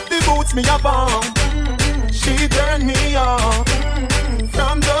take off the boots, me a bomb. She turn me on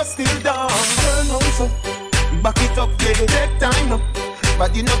from dusk till dawn. Turn on so, back it up, yeah. Take time now,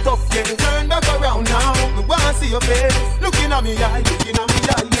 body no tough, yeah. Turn back around now, me wanna see your face. Looking at me eye, yeah.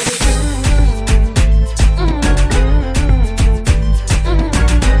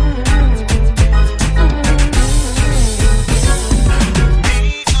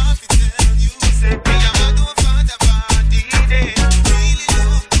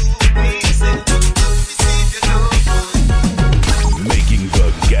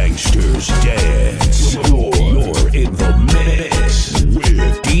 Dance. You're in the mix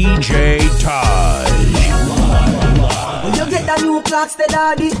with DJ Taj. When you get that new clocks, the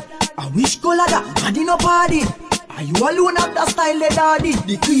daddy, I wish color that body no party. And you alone have the style, the daddy.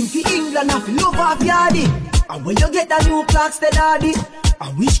 The queen for England have love of yardy. And when you get the new clocks, the daddy.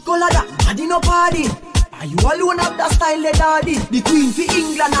 And which color that daddy no party. And you alone have the style, the daddy. The queen for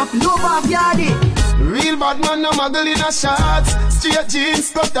England have love of yardy. Real bad man, no muggle in a shots. Straight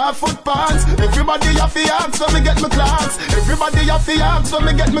jeans, cut off foot pants. Everybody have the axe when me get my clocks. Everybody have the axe when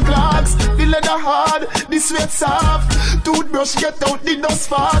me get my clocks. The leather hard, the sweat soft. Toothbrush get out the dust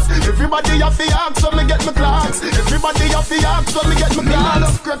fast. Everybody have the axe when me get my clocks. Everybody have the axe when me get my clocks. Me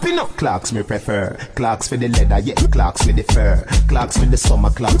love creeping up. Clocks me prefer. Clocks for the leather, yeah. Clocks for the fur. Clocks for the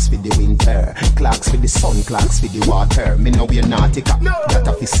summer, clocks for the winter. Clocks for the sun, clocks for the water. Me know we're nautica, that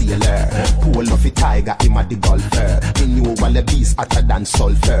of the sailor. Pull off it tiger, him a the golfer. Me knew all the bees hotter than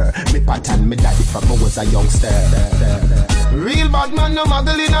sulfur. Me pattern me daddy from I was a youngster. Real bad man, no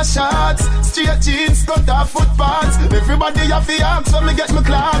muggle in a shots. Straight jeans, cut off foot pants. Everybody have the axe when me get my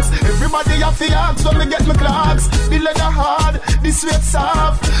clocks. Everybody have the axe when me get my clocks. The leather hard, the sweat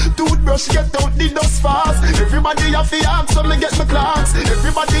soft. Toothbrush get out the dust fast. Everybody have the axe when me get my clocks.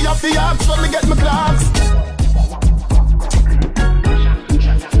 Everybody have the axe when me get my clocks.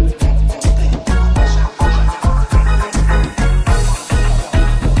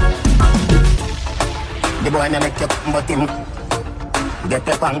 The boy na make you but him get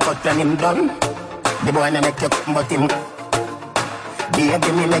up and cut when him done. The boy na make you but him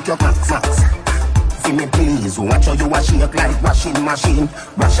baby me make you max. See me please, watch how you wash shake like washing machine.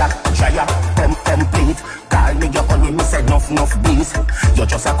 Wash up, dry up, complete. Call me your honey, me say enough bees. You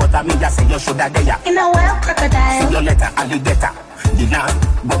just a cut at me, I say you shoulda there. In a well crocodile. See your letter, alligator. The land,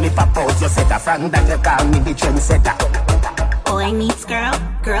 but me pop out your setter. From that you call me the trendsetter. Boy needs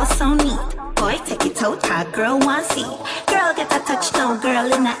girl so neat. Boy, take it out, hot girl want see. Girl get a touch, no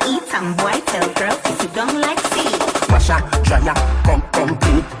girl in a eat. And boy tell girl if you don't like see. Washa, dryer,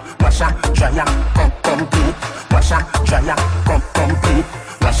 complete. Washa, dryer, complete. Washa, dryer, complete.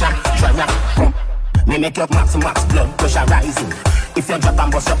 Washa, dryer, me make your max blood pressure rising. If you drop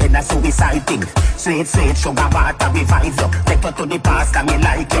and bust your head, that's suicide thing. Sweet, sugar water revive you. Take you to the past, and me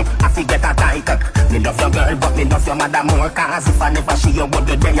like you. I forget a title. Me love your girl, but me love your mother more. Cause if I never see you, what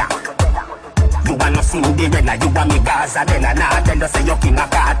do they are? You are no Cinderella, you are me Gaza, then I not tell you say you king a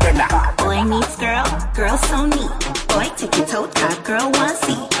cartella. Boy needs girl so neat. Boy take it out, hot girl want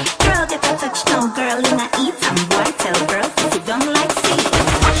see. Girl get a touch, no girl in a eat. And boy tell girl if you don't like see.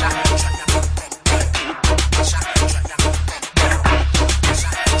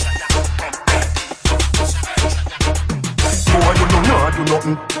 Boy, you know not do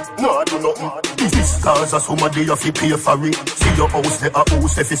nothing. This is cause of somebody you fi pay for it. See your house, there a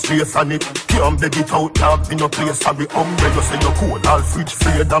house if it's straight on it. Can't beg it out, dog, me no play sorry. Umbrella say you cool, all fridge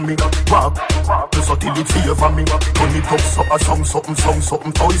free than me. Walk, you so till it favor me. Turn it up, so a something.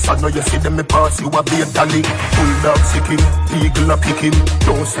 Toys I know you see them me pass, you a be a dolly. Bulldog sick him, eagle a pick him.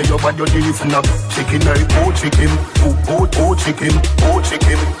 Don't say you bad, you leave now. Chicken eye, oh chicken, oh chicken, oh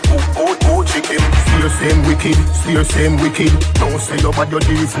chicken, oh chicken. Steer same wicked. Don't say you bad, you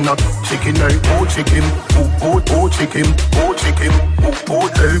leave now. Chicken eye, oh chicken, oh chicken, oh chicken, oh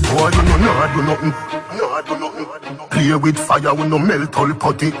hey boy, you know not do nothing. Play with fire, we no melt all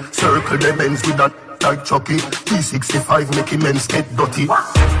putty. Circle the bends with that like Chucky. T65 make him men's get dirty.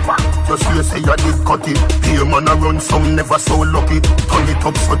 Just you say you did cut it. Here man a run some never so lucky. Turn it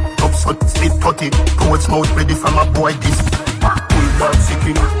up so spit tutty. Poets mouth ready from a boy this. Bulldog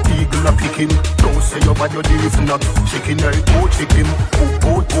sicking, eagle a picking. Don't say you bad, you leave not. Chicken eye, oh chicken,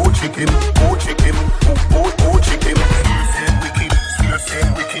 oh chicken, oh chicken, oh chicken.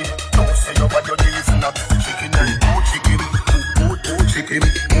 Same wicked. Don't say you bad, you leave not. Chicken eye, oh chicken,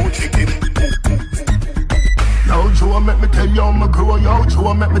 oh chicken. Yo, Joe, make me tell you how me grow. Yo,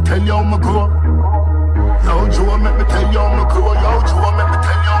 Joe, make me tell you how me grow. Yo, Joe, make me tell you how me grow. Yo, Joe, make me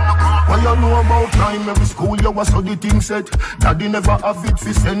tell you how me grow. What you know about primary school? You a study things set. Daddy never have it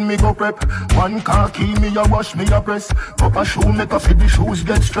fi send me go prep. One car key me a wash me a press. Up a shoe make a fit the shoes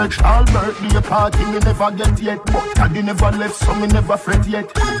get stretched. All birthday party me never get yet. But daddy never left so me never fret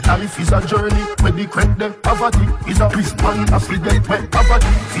yet. Life is a journey where the credit the poverty is a Christian a fi get wet.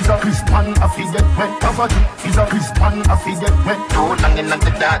 Poverty is a Christian a fi get wet. Poverty is a Christian a fi get wet. Too long in the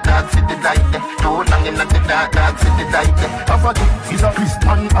dark city like that. Too long in the dark city like that. Poverty is a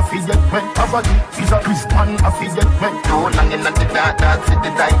Christian a fi get wet. Poverty is a Christian a fi get wet. Too long in the dark city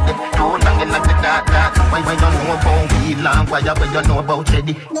like that. Too long in the dark. Why you know about wheel and why you know about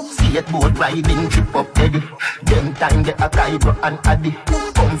Teddy? Skateboard riding trip up Teddy. Them time they a Cairo and Addy.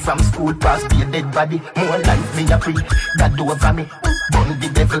 Come from school past be a dead body. More life me a pre, God over me. Bun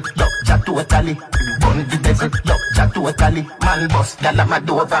the devil, yo, ja totally. Bun the devil, yo, ja totally. Man boss, gyal a mad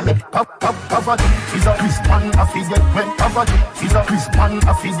over me. Poverty is a twist, man a figure. When poverty is a twist, man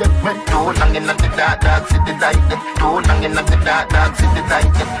a figure. When too long in the dark, see the light. Too long in the dark, see the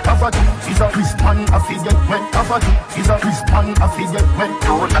light. Poverty is a twist, man a figure. When poverty is a twist, man a figure. When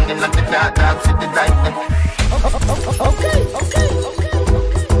too long in the dark, see the light. Okay.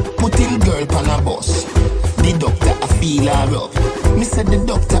 Put him girl on a bus. The doctor I feel her up. Me said the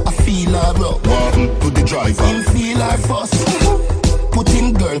doctor I feel her up. What to the driver? Him feel her first. Put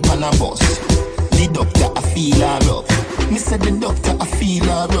him girl on a bus. The doctor I feel her up. Me said the doctor I feel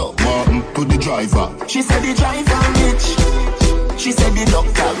her up. What to the driver? She said the driver rich. She said the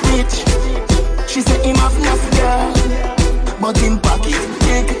doctor rich. She said him have enough girl, but him pocket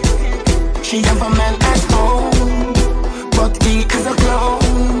big. She have a man at home, but he is a clown.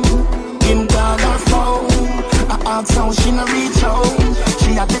 Him call her phone. I ask how she no reach home.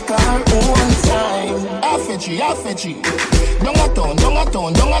 She a take her own time. Affetchi. Down a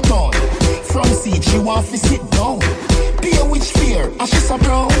town. From seat she want to sit down. Pay which fear, and she so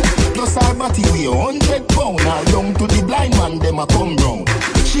brown. Plus her body weigh 100 pound. Now young to the blind man, them a come round.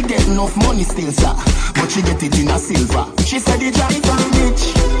 She get enough money still, sir, but she get it in a silver. She said the driver rich.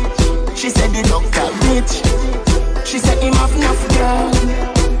 She said the doctor rich. She said him have enough girl,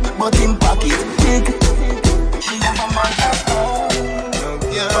 but him pocket big. She have a man at home.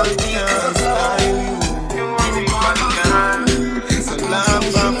 It's a love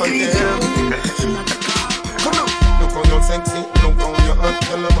for them. Look how you're sexy, look how you're hot.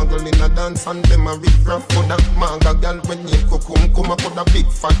 Girl, I'm a girl in a dance and them a rip rap for that manga girl when you come up with a big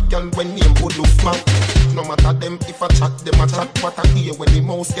fat girl when you would look flat. No matter them if I chat, them a chat. What I hear when the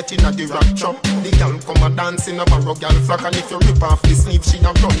mouse get in a the rap chop. The girl come a dance in a barrow girl flock. And if you rip off the sleeve, she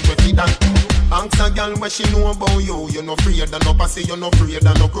a run with it that. Ask a girl what she know about you. You no afraid of no pussy, you no afraid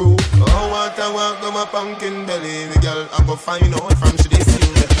of no crew. Oh, what I want go my pumpkin belly. The girl I go find out from she this you.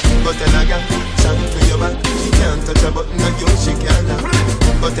 Go tell a girl, chat to your back. She can't touch a button and you she can't.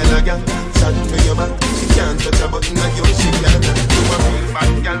 Go tell a girl, chat to your back. She can't touch a button and you she can't. You a real bad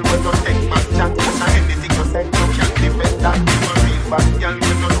girl when you take back chat. And anything you say, you can't defend that. You a real bad girl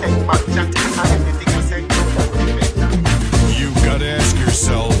when you take back chat. And anything you say, you can't defend that. You gotta ask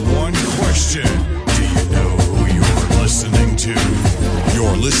yourself one question. Do you know who you're listening to?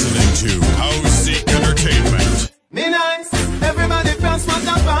 You're listening to House Entertainment. Me nice, everybody press what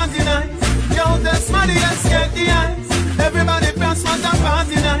the party nice. Yo, that's money, let's get the eyes. Everybody press what the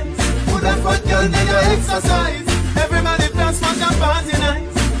party nice. Put a foot girl, then you exercise. Everybody press what the party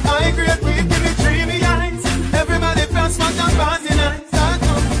nice. I great weed, give me dreamy eyes. Everybody press what the party nice. Start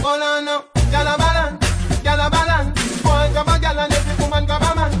to, hold on now, gyal a balance. Boy grab a gyal and every woman grab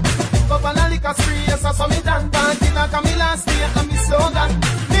a man. Up on a liquor spree, yes I saw me done. Party like a me last year and me slogan.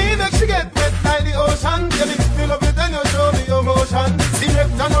 Me make she get wet like the ocean. Baby, you love it and you show me your motion. See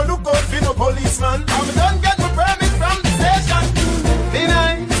rector no look out for no policeman. I'm done get my permit from the station. Be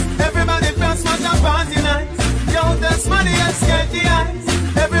nice, everybody press what the party nice. Yo, that's money, let's get the eyes.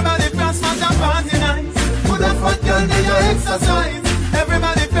 Everybody press what the party nice. Put a foot girl, then you exercise.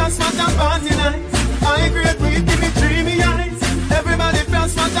 Everybody press what the party nice. I great weed, give me dreamy eyes. Everybody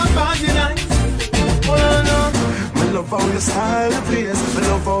press what the party nice. Oh no, me love how you style the place. Me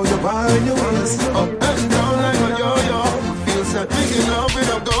love how you wind your waist up and down like a yo-yo. Feels like making love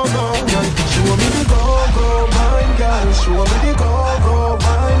with a go-go. Show me the go-go, wine girl. Show me the go-go,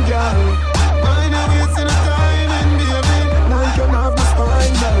 wine girl. Mind your waist in a timing, baby. Like you have the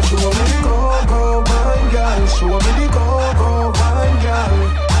spine, girl. Show me the go-go, wine girl. Show me the go-go, wine girl.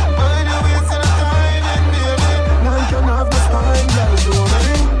 Mind your waist in a timing, baby. Like you have the spine, girl. Show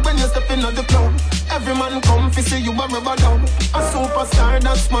me when you step into the club. Every man come fi see you a rubber down. A superstar,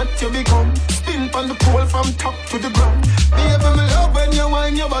 that's what you become. Spin on the pole from top to the ground. Baby, me love when you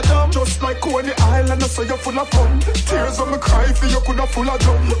whine your bottom. Just like Coney Island, so you're full of fun. Tears when me cry for you coulda full of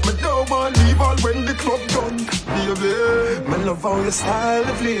drum. Me don't want leave all when the club done. Baby, me love how you style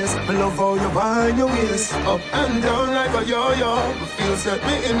the place. Me love how you whine your waist up and down like a yo-yo. Me feel set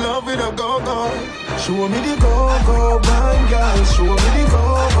me in love with a go-go. Show me the go-go, wine girl. Show me the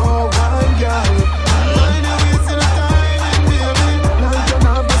go-go, wine girl. Mind your waist in a timing, baby. Like you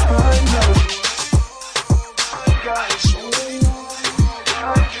have the spine, girl.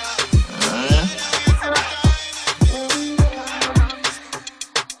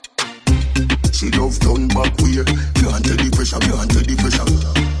 She love turn back way. Can't tell the pressure, can't tell the pressure.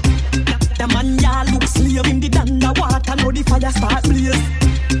 The man ya look slave in the underwater. Now the fire start blaze.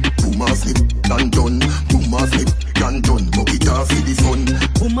 Boom a flip, and done. Boom a flip, and done. Bucket off for the fun.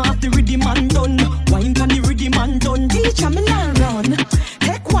 Boom off the rhythm and done. Wine on the rhythm and done. Teacher me now run.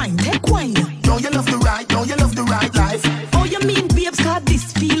 Take wine, take wine. Yo, you love the right, yo, you love the right life. Oh, you mean babes, cause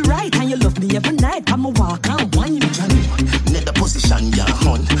this feel right. And you love me every night. I'ma walk and wine. Net the position, ya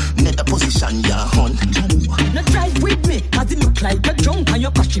hun. Net the position, ya hun. Now drive with me, cause it look like you're drunk. And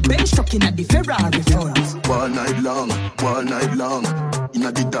your crashy bench truck in at the Ferrari front. All night long, in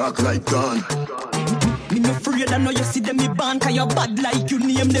the dark like gun. Me no afraid, I know you see them me born. Cause you're bad like you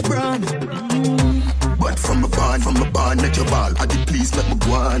name the brand. But from a barn, let your ball. I did please let me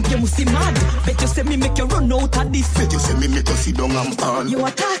go on. You must be mad. Bet you say me make you run out of this. Bet you say me make you sit down and pan. You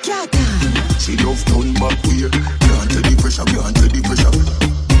attack your time. She love turn back way. Can't tell the pressure, can't tell the pressure.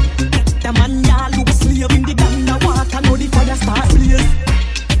 The man ya look slave in the gang. The water know the fire start blaze.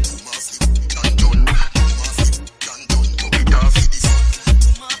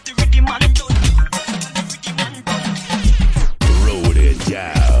 Roll it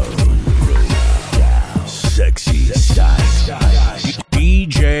down. Sexy style.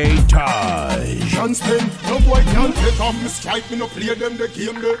 DJ Taj. Can't spend, no boy can't take off me strike. Me no play them the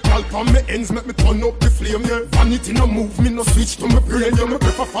game there. Call from me ends, make me turn up the flame yeah. Vanity no move, me no switch to my brain yeah. Me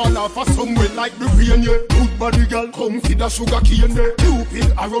prefer fall off a somewhere like the rain yeah. Good body girl, come feed a sugar cane yeah.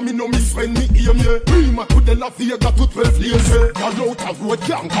 Cupid arrow me no miss when me aim yeah. Prima to the La Vega to 12 lanes yeah. Girl out of road,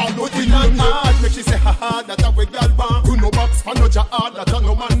 can't call out the name yeah. Make she say ha ha, that a way girl want. You no box for no jihad, that a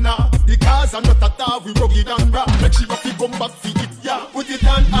no man nah. The cars are not a tar, we rugged and raw. Make she have to come back for it yeah. Put it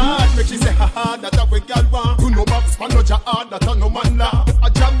on hard, make she say ha ha, that a way girl want. You no box for no jihad, that a no man nah. A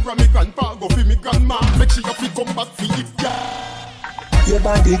jam from me grandpa, go for me grandma. Make she have to come back for it yeah. Your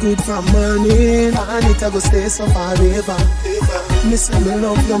body good from morning, and it a go stay so forever. Me say me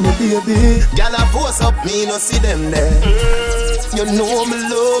love you, my baby. Girl, I force up, me no see them there. You know me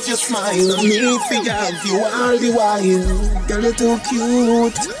love your smile, me figure have you all the while. Girl, you too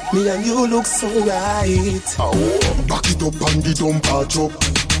cute, me and you look so right. Back it up and the dump patch up.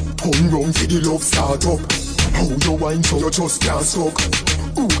 Come round for the love start up. How you wine so you just can't suck.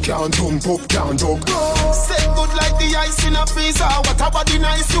 Who can't jump up, can't jump. Set good like the ice in a freezer. What a body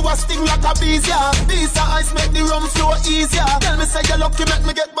nice, you a sting like a bees, yeah. These ice make the rum flow easier. Tell me say you're lucky, make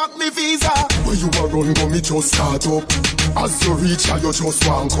me get back me visa. When you a run, go me just start up. As you reach, you just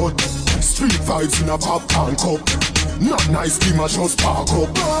one cut. Street vibes in a popcorn cup. Not nice, be my just park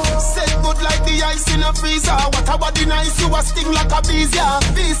up. Set good like the ice in a freezer. What a body nice, you a sting like a bees, yeah.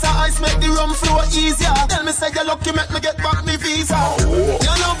 These ice make the rum flow easier. Tell me say you're lucky, make me get back me visa.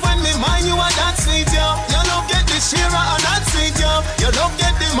 You love when me mind you are that sweet, yo. You love get the Shira and that sweet, yo. You love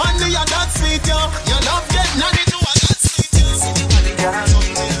get the money and that sweet, yo. You love get nanny to and that sweet, yo. See the money, girl.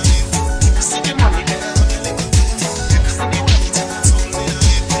 See the money, girl.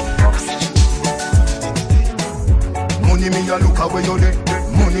 Money me a look away you dey.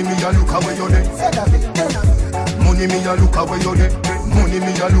 Money me a look away you dey. Money me a look away you dey. Money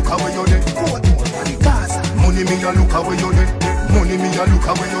me a look away you dey. Money me a look away you dey. Money me a look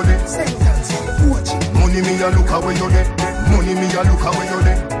away you dey. Money me a look away you dey. Money me a look away you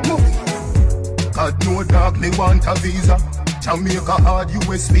dey. God no dog me want a visa. Jamaica hard,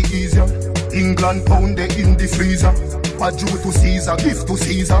 USB easier. England pound they in the freezer. What due to Caesar, gift to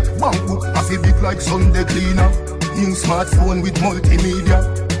Caesar. Bank book a fi big like Sunday cleaner. New smartphone with multimedia.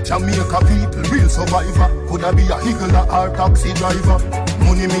 Jamaica people, real survivor. Coulda be a higgler or taxi driver.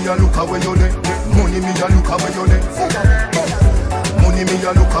 Money me a look away you dey. Money me a look away you dey. Money me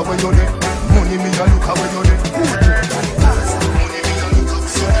a look away you dey. Money me a look away you dey.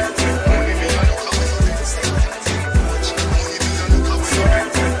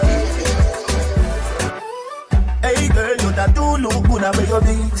 Hey girl, you that do look good at where you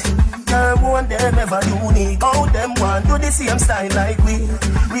beat. Girl, want them ever unique. How them want do the same style like we.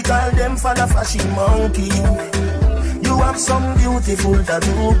 We call them for the fashion monkey. You have some beautiful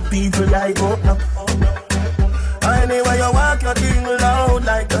tattoo, people like up now. Anyway, you walk your thing loud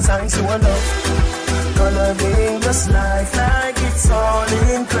like the signs you love. Coloring this life like it's all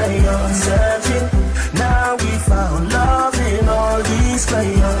in crayon. Searching, now we found love in all these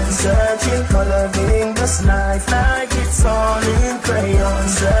crayons. Searching, coloring this life like it's all in crayon.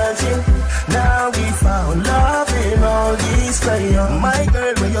 Searching, now we found love in all these crayons. My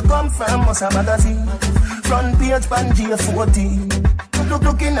girl, where you come from, must have magazine. Front page, Pangea 14.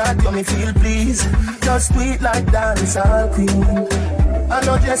 Looking at you, me feel please. Just sweet like dancehall queen. I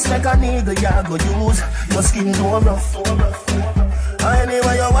know just like a nigga, you go use. Your skin so rough.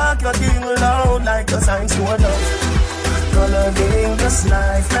 Anyway, you walk your thing loud like the signs to love. Coloring this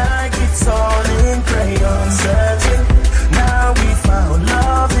life like it's all in crayon. Searching, now we found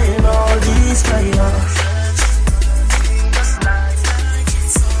love in all these crayons. This life like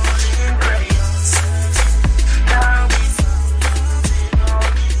it's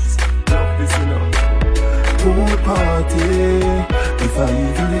If I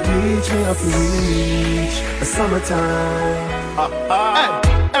even reach, me have to reach the summertime. Hey,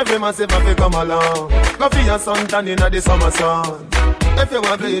 every massive have to come along. Go for your suntan in the summer sun. If you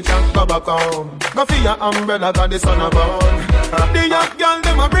want bleach and go back home, go for your umbrella cause the sun a burn. The young girl,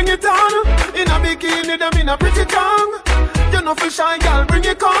 them a bring it on. In a bikini, them in a pretty tongue. You know for shy girl, bring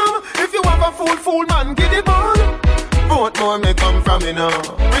it come. If you have a fool man, get it on. Both more may come from me now.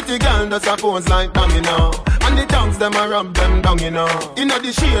 Pretty girl does a pose like dummy now. And the tongues them a rub them down, you know. You know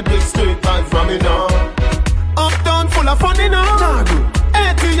the shade with straight vibes from me now. Uptown full of fun, you know.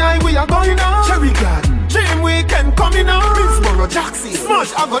 ATI we are going now. Cherry Garden, Dream Weekend coming now. Middlesboro, Jackson,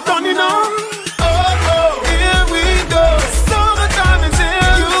 Smash I got done, you know. Oh, here we go. Summertime is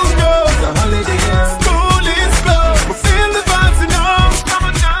here, you know. It's a holiday, yeah. School is closed, we feel the vibes, you know.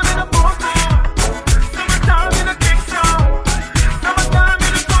 Summertime in the Portland, summertime in the Kingston, summertime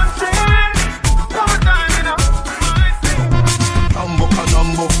in the country, summertime in the Tambo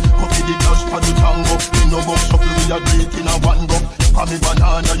Kanambo, copy the dash for the tango. You know go shuffle we a great in a one go. For me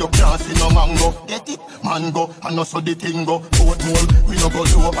banana you can't see no mango. Get it? Mango, and also the tingo. Both more, we no go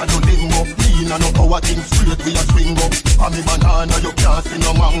low and no limbo. Lean and no power thing straight we a swingo. For me banana you can't see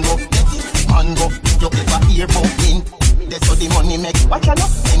no mango. Get it? Mango, you ever hear about wind? That's how the money make. Watch out,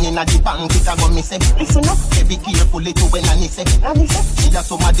 and in the bank it a go me say. Listen up, be careful to when I say. She that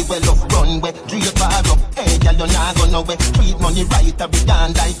somebody well off runway. Drip bar up, hey girl you nah go nowhere. Treat money right, a bit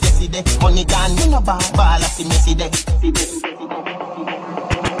down like yesterday. Money gone, me no ball a see messy day.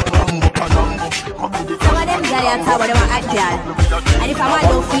 Some of them giants are what they want at girl. And if I want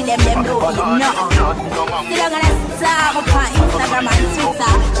to feel them don't eat nothing. Still I'm gonna slam up on Instagram and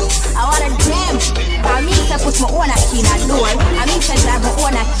Twitter. I want a gem. I mean to put my own key in a door. I mean to drive my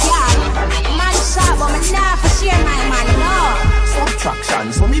own car. Man shop, but me nah for share my man, no. Subtraction,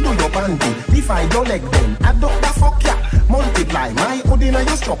 so me do your panty. Divide your leg then, adopt the fuck ya. Multiply my hood in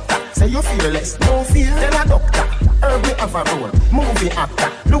your structure. Say you fearless, no fear, tell a doctor. Herb me have a role, movie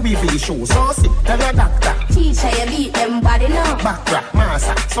actor. Louis V show, so sick, tell a doctor. Teacher, you beat them body now. Backtrack,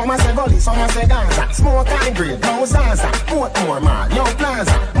 massa. Some a say gully, some a say Gaza. Smoke and grade, no Zaza. Portmore man, yo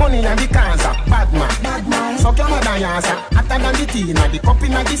plaza. Money and the Kaza, bad man. So come on, Yasa. Hotter than the tea, and the cup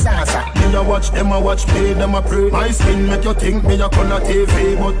in the salsa. Me a watch, them a watch, pay them a pray. My skin make you think me a color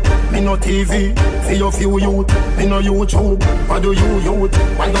TV, but me no TV. For your few youth, me no YouTube. What do you youth?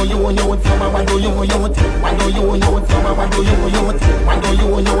 What do you youth? What do you youth? What do you youth? What do you youth? What do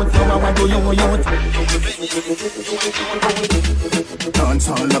you youth? What do you youth? Dance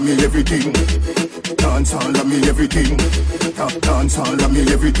all of me everything. Dance all of me everything. Dance all of me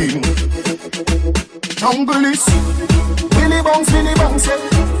everything. Jungle is Billy Bounce, yeah.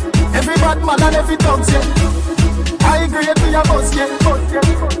 Every bad man and every dog, yeah. I agree with me a buzz, yeah.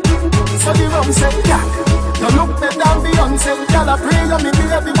 So the rum say, yeah. You look better than Beyonce. Y'all a pray you me be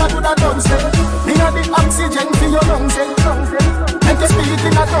everyone would have done, say. Me a the oxygen for your lungs, say. Make you speak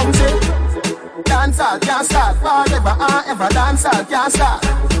in a tongue, say. Dancehall can't start forever and ever. Dancehall can't start.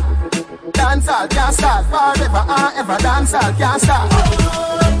 Dancehall can't start forever and ever. Dancehall can't start.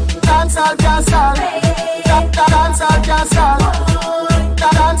 Dancehall can't start. Dancehall can't start.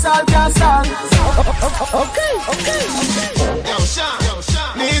 Dancehall can't start. Okay. Yo, Sean.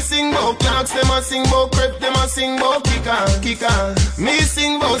 Me sing bout clocks, them a sing bout crepe, them a sing bout kicker. Me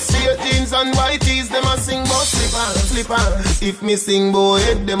sing bout straight jeans and white tees, them a sing bout slipper. If me sing bout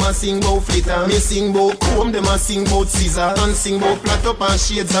head, them a sing bout flitter. Me sing bout comb, them a sing bout scissor. And sing bout flat up and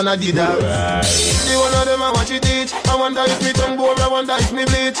shades and Adidas. The one of them a watch it teach. I wonder if me tongue bore, I wonder if me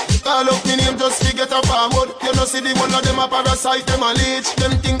bleach. Call up me name just to get a forward. You know see the one of them a parasite, them a leech.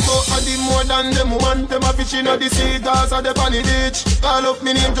 Them think bout a the more than them want. Them a fish in the sea, cause a the panny ditch. Call up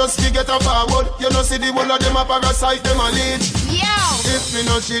me name just to get a forward. You know see the one of them a parasite, them a leech. If me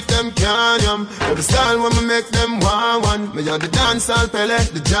no shit, them can't yam. But the style when me make them one. Me a the dancehall Pele,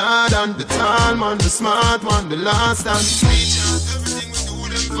 the Jordan, the tall man, the smart one, the last and everything we do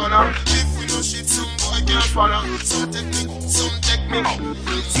them follow. If we no shit, some boy can't follow. Some take me.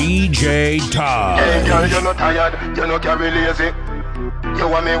 DJ Todd. Hey girl, you're not tired, you're not carry lazy. You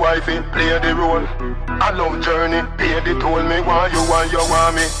want me wifey, play the role. A love journey, pay the toll. Me want you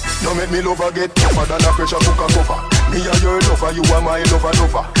want me. Don't make me lover get tougher than a pressure cooker cover. Me a your lover, you are my lover.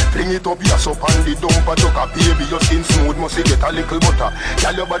 Fling it up, yes up on the dumper chucker. Baby, your skin smooth, must get a little butter.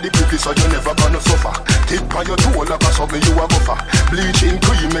 Girl, your body pretty, so you never gonna suffer. Tip on your toe like a something you a buffer. Bleaching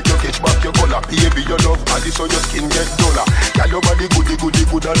cream, make you catch back your color. Baby, your love body, so your skin get duller. Girl, your body good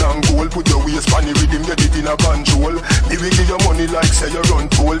and long goal. Put your waist on the rhythm, get it in a control. Me will give you money like say you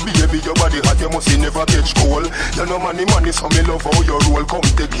run toll. Baby, your body hot, you must never catch cold. You know money, so me love how you roll. Come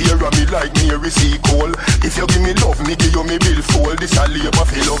take care of me like Mary C. Cole. If you give me love, Me give you me bill full. This a labor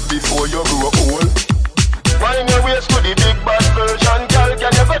fill up before you grow old. Wine your waist to the big bad version. Girl,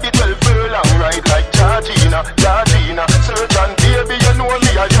 can you body 12 furlong ride like Georgina, Georgina. Surgeon, baby, you know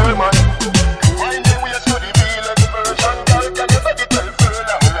me a German. Wine your waist to the village version. Girl, can you body 12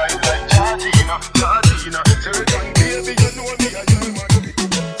 furlong ride like Georgina, Georgina. Surgeon, baby, you know me a German.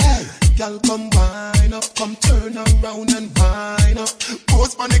 Hey, girl, come wine up, come turn around and wine up.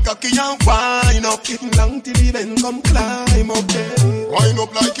 Post on the cocky and wine up. Getting long till the men come climb up there. Wine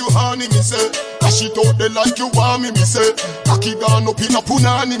up like you honey, me say. Dash it out there like you want me say. Cocky gone up in a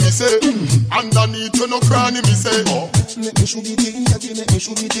punani, me say. Underneath you no cranny, me say. Make me show the thing, Catty, make me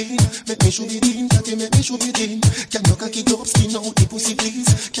show the thing. Make me show the thing, Catty, make me show the thing. Can you cocky up, skin out the pussy,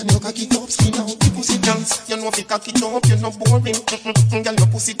 please? Can you cocky up, skin out the pussy, dance? You know if you cocky up, you're not boring. Girl,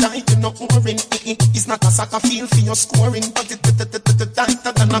 your pussy tight, you're not boring. It's not a soccer field for your scoring, but it's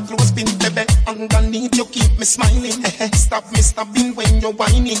tighter than a clothespin, baby. Underneath you keep me smiling. Stop me stopping when you're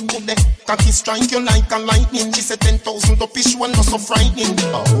whining. Cocky strike you like a lightning. She said 10,000 up ish one, not so frightening.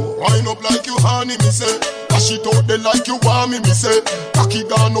 Wine up like you honey, me say. Dash it out there like you want me say. Cocky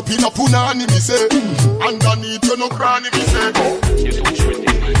gone up in a punani, me say. Underneath you no cranny, me say. You too pretty,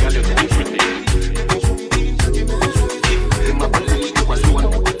 girl, you too pretty.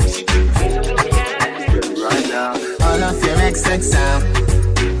 All of your XX out,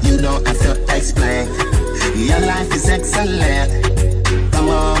 you don't have to explain. Your life is excellent. Come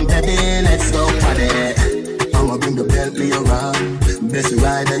on, baby, let's go party. I'ma bring the Bentley around, best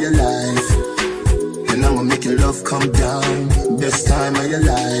ride of your life. And I'ma make your love come down, best time of your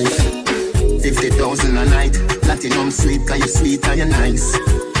life. 50,000 a night, platinum sweet, cause you sweet and you nice.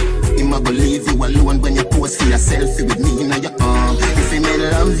 I'ma believe you alone when you post for your selfie with me in your arm. If you made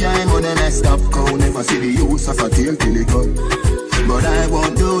love, you I'm on the next up. Go never see the use of a tail till it come. But I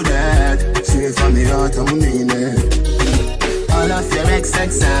won't do that. Straight from the heart, I mean it. All of your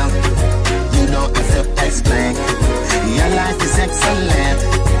XX out, you don't have to explain. Your life is excellent.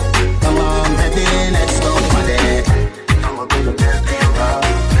 Come on, baby, let's go party. I'ma bring the best thing around.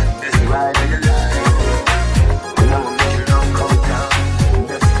 Best ride of your life. And I'ma make your love come down.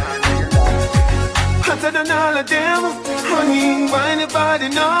 Best time of your life. Hotter than all of them. Honey, why anybody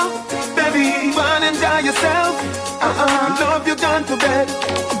know? Baby, wanna enjoy yourself. Love you gone to bed.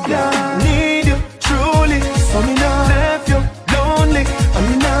 Yeah, need you truly. So me not left you lonely. I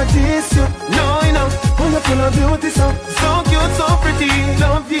mean not this you. No, you know, when you're full of beauty, so cute, so pretty.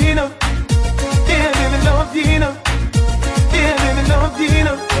 Love you, know. Yeah, baby, love you, know. Yeah, baby, love you,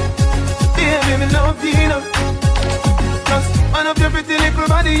 know. Yeah, baby, love you, know. Just one of your pretty little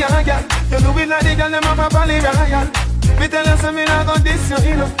body, yeah, yeah. You do it like the girl, them have a valley royal. Me tell you something, I got this,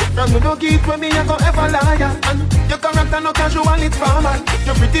 you know. From me don't keep with me, I gon' ever lie. And your character no casual, it's formal.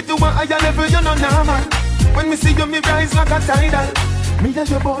 You're pretty to a higher level, you're not normal. When me see you, me rise like a tidal. Me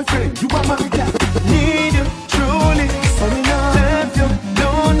as your boyfriend, you are my girl. Need you, truly. So me not left you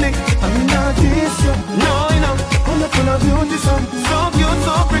lonely. I mean not this you. No, you know. I'm not full of beauty, so cute,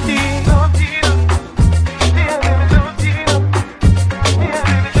 so pretty. Love you.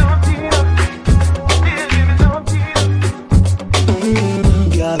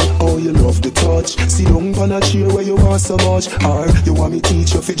 Oh, you love the touch. See down on a chair where you want so much. Or you want me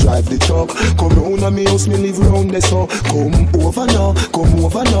teach you fi drive the truck. Come round and me house, me live round there so. Come over now, come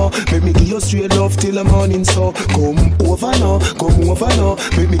over now. Make me give you straight love till the morning so. Come over now, come over now.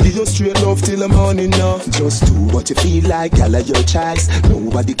 Make me give you straight love till the morning now. Just do what you feel like, girl of your choice.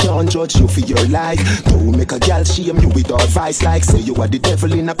 Nobody can judge you for your life. Don't make a girl shame you with advice like say you are the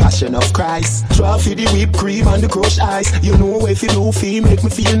devil in a passion of Christ. Draw for the whipped cream and the crushed ice. You know if you do feel, make me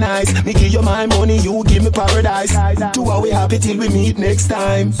feel nice. Me give you my money, you give me paradise. Do how we happy till we meet next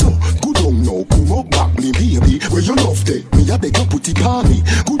time. So, go down now, come up back me baby. Where you love day, me a beg you put it on me.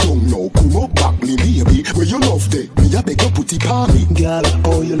 Go down now, come up back me baby. Where you love day, me a beg you put it on me. Girl,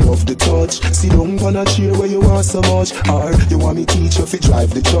 oh you love the touch. Sit down on a chair where you want so much. Or you want me teach you fi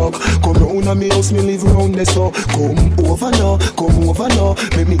drive the truck. Come round and me house, me live round there so. Come over now, come over now.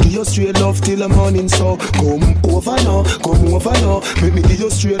 Make me give you straight love till the morning so. Come over now, come over now. Make me give you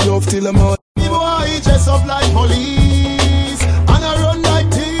straight love till the morning. Me boy dress up like police and I run like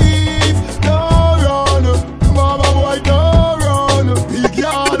thief. Don't run, mama boy, don't run. Big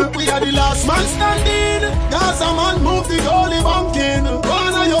yard, we are the last man standing. Gaza man move the goalie banking.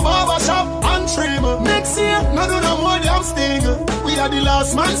 Run on your barber shop and trim. Next year, no do no more damn sting. We are the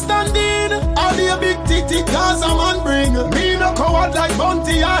last man standing. All the big titty Gaza man bring. Me no coward like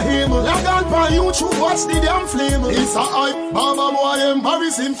Bunty or him. Log on for YouTube, watch the damn flame. It's a hype, Baba boy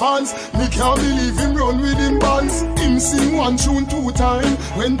embarrassing fans. Me can't believe him run with him bands. Him sing one tune 2 times.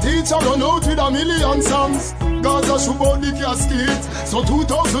 When teacher run out with 1,000,000 songs. Gaza should out the casket. So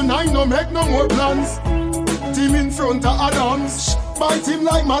 2009 no make no more plans. Team in front of Adams. Bite him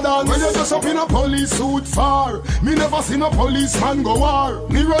like madam. When you just up in a police suit far. Me never seen a policeman go war.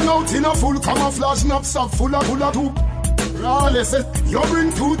 Me run out in a full camouflage knapsack full of tube. Raleigh said, you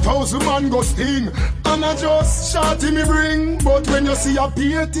bring 2,000 man go sting. And I just shot me bring. But when you see a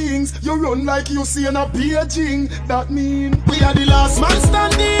peer things, you run like you see an a paging. That mean we are the last man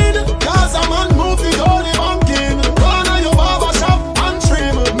standing. Cause a man move the only banking. Corner your barber shop and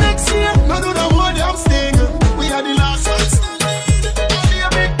trim. Next year, no do no more damn sting. We are the last man standing. Only a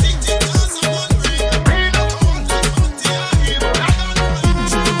big thing, cause a man bring. Bring up on the panty and him.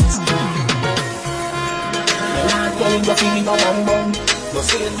 You feel me go bang bang. You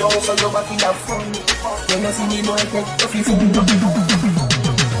say it down so you back in have fun. When you see me boy take you feel fun.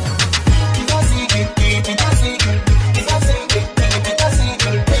 It's a secret, keep it a secret. It's a secret, keep it a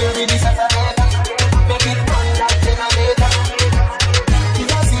secret. Baby, this is a later. Make it run like generator.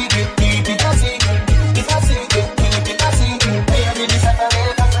 It's a secret, keep it a secret. It's a secret, keep it a secret. Baby, this is a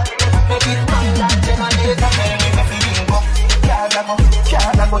later. Make it run like generator. Baby, me feeling up.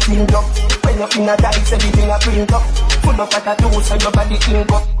 Can't go think up. When you in a dice, everything a print up. Pull up at a two, so your body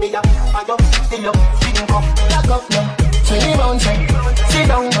think up. Me up, I up, still up, think up. Lock up now, turn around, say, sit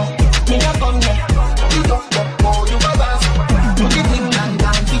down now. Me a come now, pick up now. Oh, you a boss. Do the thing and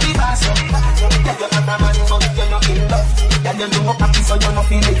dance to the boss. Yeah, you not a man, but you're not in love. Yeah, you look happy, so you not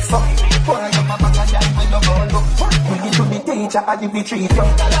feel it so. Pour your back a jam when you go look. Bring it to the teacher, I give you treat you.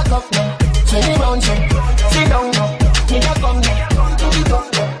 Lock up now, turn around, say, sit down now. Me a come now, do the talk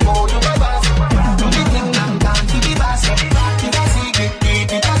now. Oh, you a boss. Do the thing and dance to the boss. It's a secret,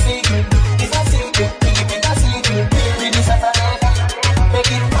 keep it a secret. It's a secret, keep it a secret. Baby, this is a later.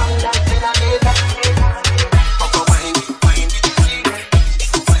 Make it run like generator. Coco wine, wine it a secret.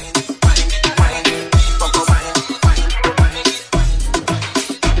 Wine it, wine it. Coco wine, wine it.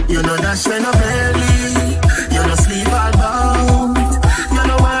 You know that's when I'm early. You know sleep all bound. You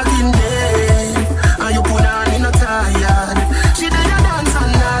know walking dead. And you put on in a tired. She did a dance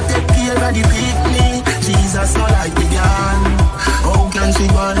and not take care of the picnic. Jesus not like the gun. How can she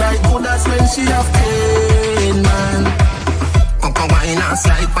go like good as when she have pain, man? Coco wine and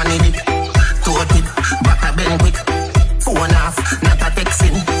slide pan the dip. Toe tip, back a bend quick. Phone off, not a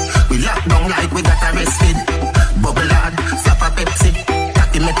texting. We lock down like we got arrested. Bubble hard, flap a Pepsi.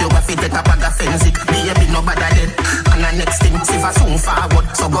 Cocky make you waffy, take a bag of fensic. Baby nobody dead. And the next thing, see for soon forward.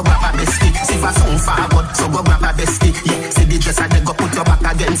 So go grab a bestie. See for soon forward. So go grab a bestie. Yeah, see the dress and they go put your back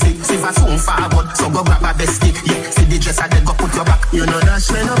against it. See for soon forward. So go grab a bestie. Yeah, see the dress and they go put your back. You know that's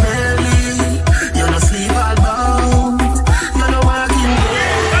when no belly. You know sleep all bound. You know walking dead.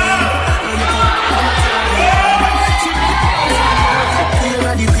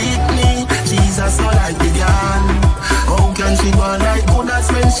 Jesus not like the gun. How can she go like good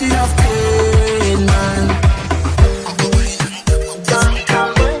as when she have pain, man?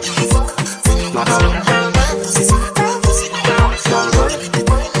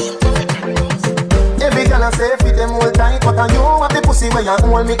 Every girl I say fit them all tight, but I you have the pussy where you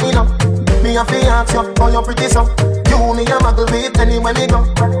hold me in up. Me a fi ask you, how you pretty so? You me a muggle with anywhere me go.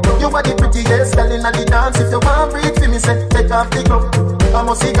 You are the prettiest girl inna the dance. If you want breathe for me, say take off the glove. I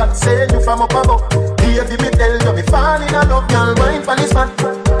must see God say you from up above. Baby me tell you me fall in love. Girl wine pon this fat,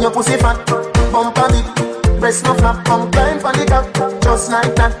 your pussy fat, bumper big, breast no flap. Come climb pon the cock, just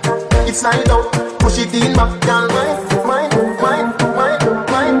like that. It's slide out, push it in back. Girl wine, wine, wine, wine,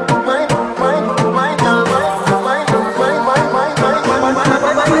 wine, wine, wine, wine. Girl wine, wine, wine, wine, wine, wine,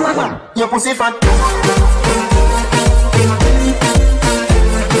 wine, wine. Your pussy fat.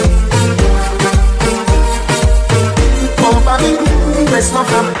 Bumper big, breast no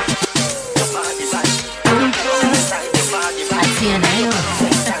flap.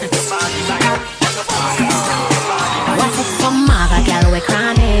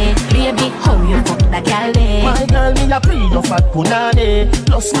 My girl, me a pre no fat punani.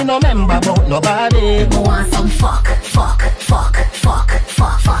 Plus me no member about nobody. I want some fuck.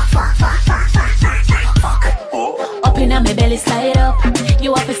 Up inna me belly slide up.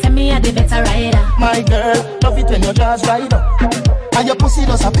 You have to send me a the better rider. My girl, love it when you just ride up. And your pussy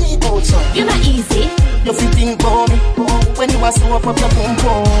does a peep out so. You not easy. You fit think about me when you a slow up your pum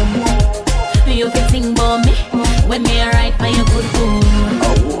pum. You fit think about me when me a ride by your good boom.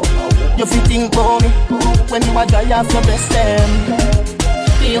 You fit think about me when you a dry off your best stem.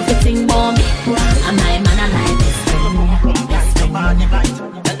 You fit think about me and my man and my best friend.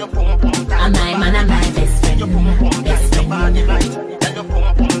 And my man and my best friend.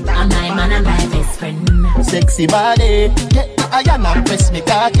 And my man and my best friend. sexy body. Yeah, I am press me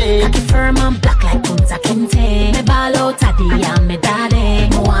cocky. Cocky firm and black like Punta Kinte. Me ball out a day and me daddy.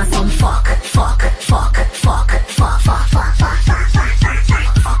 Me want some fuck.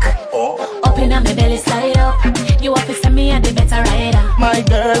 Up inna me belly slide up. You have to send me a the better rider. My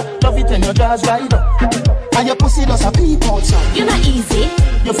girl, love it when your jaws ride up. And your pussy does a peep out, so you not easy.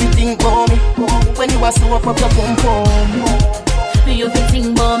 You fit think about me when you are so up your pum pum. You fit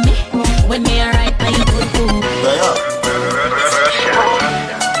think about me when me a ride by your pum pum.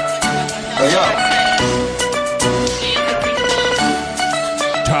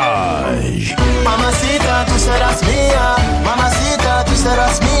 Taj. Mamacita, tú serás mía. Mamacita, tú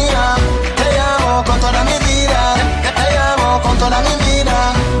serás mía. Te amo con toda mi vida. Te amo con toda mi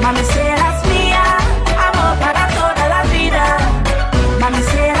vida. Mami, serás mía. Amor para toda la vida. Mami,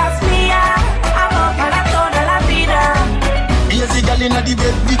 serás mía. Amor para toda la vida. Easy girl inna the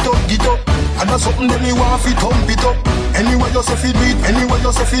bed, get up. And that's something that me want fi thump it up. Anyway you say fi do it, anyway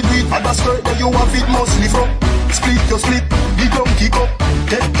you say fi do it. And that skirt that you want fit must lift up. Split your split, the drum kick up.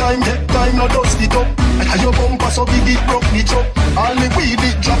 Take time, now dust it up. And your bumper so big it broke the chop. All me weed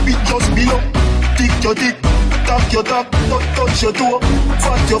it, drop it just below. Tick your tick, tap your tap, touch your toe.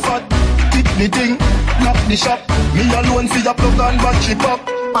 Fat your fat, tick the thing, knock the shop. Me alone fi your plug and battery pop.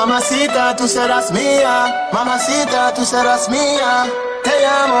 Mamacita, tú serás mía. Mamacita, tú serás mía. Te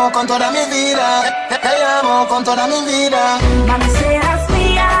amo con toda mi vida. Te amo con toda mi vida. Mami, serás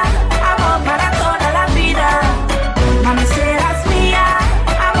mía. Amor para toda la vida. Mami, serás mía.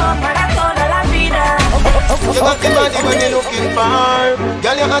 Amor para toda la vida. You got the body when you're looking for.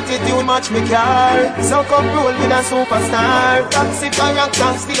 Girl, your attitude match me car. So come roll with a superstar. Toxic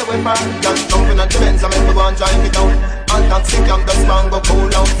character, stay away from. Just jumping at the Benz, I make me go and drive it down. And toxic, I'm just gonna go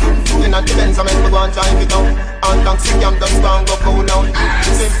cool out. In at the Benz, I make me go and drive it down. And toxic, I'm just gonna go cool out.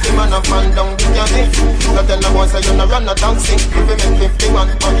 50 man and fan down the candy. So tell the boys that you no run no toxic. If you make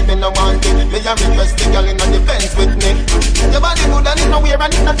 51, or even no one thing. Me a request the girl in the Benz with me. Your body good and it no wear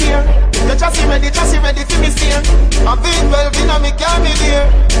and it no tear. The chassis ready to me steer. I feel well, you know me can't be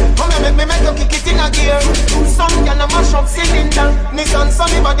there. Come here, make you kick it in a gear. Some girl a mash up cylinder. Nissan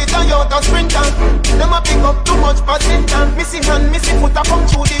Sunny body Toyota Sprinter. Them a pick up too much passing. Missy hand, missy foot a come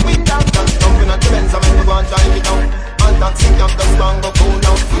through the window. Just jumping at the Benz, I make me go and drive it down. And taxi cab just gone go cool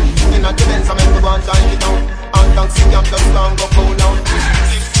down. In at the Benz, I make me go and drive it down. And taxi cab just gone go cool down.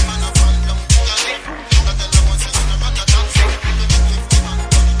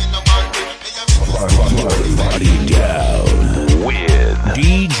 Body down with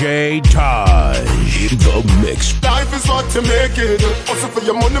DJ Taj in the mix. Life is what to make it. Also for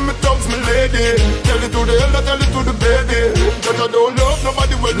your money, me thugs, me lady. Tell it to the elder, tell it to the baby. That I don't love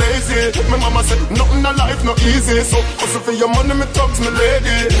nobody, we lazy. My mama said nothing in life not easy. So also for your money, me thugs, me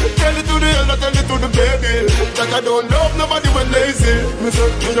lady. Tell it to the elder, tell it to the baby. That I don't love nobody, we lazy. Me say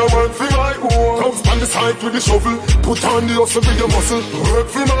me no work for my own. Thugs on the side with the shovel. Put on the hustle with the muscle.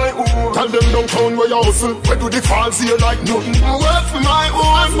 Work for my own. Tell them downtown where you hustle. Where do the falls here like nothing? Work for my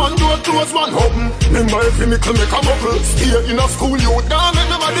own. One door close, one open. Remember if me can make a buckle. Stay in a school, you don't make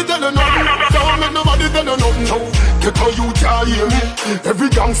nobody tell you nothing. Don't make nobody tell you nothing. No, get how you can't hear me. Every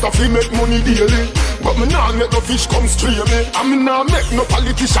gangster fi make money daily, but me nah make no fish come stray me. And me nah make no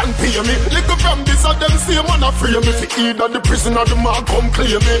politician pay me. Little from this and them same man a free me. Fi either the prison or the mark come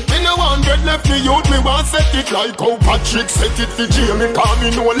clear me. Me no want get left me youth, me want set it like how Patrick set it for Jamie. Cause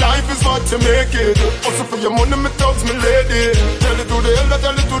me know life is what you make it. Also for your money, me thugs, me lady. Tell it to the elder,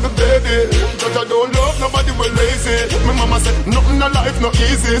 tell it to the baby. That I don't love nobody, we lazy. My mama said nothing in life not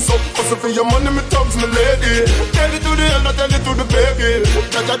easy. So also for your money, me thugs, me lady. Tell it to the elder, tell it to the baby.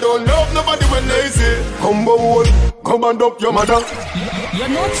 That I don't love nobody, we lazy. Come on, come and up your mother. You're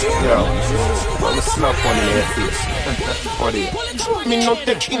not sure? Yeah, I'm a slap one in your face. Body. Me no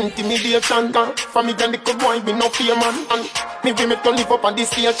take intimidation. For me, the little boy, me no fear man. And me we make to live up on this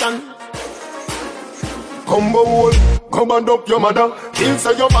station. Come on, come and up your mother. He'll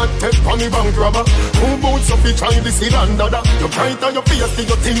say your bad take for me bank robber. Who boots up you try this hill and dada. You bright on your face till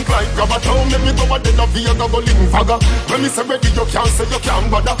you think like grabber. Don't make me go a dead of you go living fagger. When me say ready you can't say you can't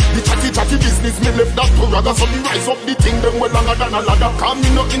bother. The chatty business me left that to rather. So me rise up the thing them well longer than a ladder. Cause me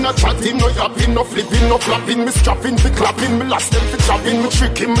no in a chatting, no yapping, no flipping, no flapping. Me strapping, me clapping, me last them for chopping. Me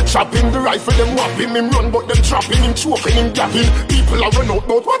tricking, me chopping. The rifle them whopping, him run but them trapping. Him choking, him gapping. People are run out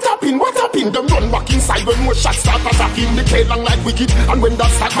but what happened? Them run back inside when more shots start attacking. The tail long like wicked. And when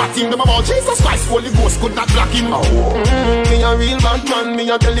that start batting, them about Jesus Christ, Holy Ghost could not block him. Me a real bad man, me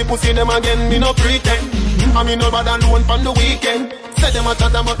a tell the pussy them again, me no pretend. I me no bad alone from the weekend. Say them a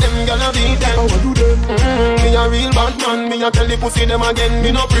chat about them, girl a beat them. How do them? Me a real bad man, me a tell the pussy them again.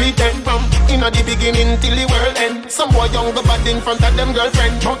 Me no pretend from inna the beginning till the world end. Some boy young go bad in front of them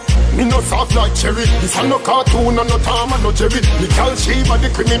girlfriend, but me no soft like cherry. This a no cartoon and no Tom and no Jerry. Me call Shiva the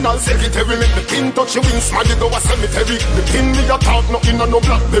criminal secretary. Make the pin touch you in smaddy go a cemetery. The pin me a talk no inna no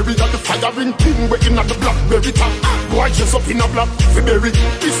blackberry. And the firing pin we inna the blackberry top. Boy just up in a black berry.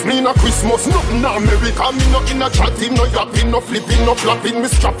 This me na Christmas, nothing na America. Me no inna chatting, no yapping, no flipping, no flapping. Me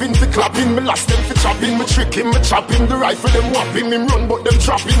strapping to clapping, me last them for chopping. Me tricking, me chopping. The rifle them whopping. Him run but them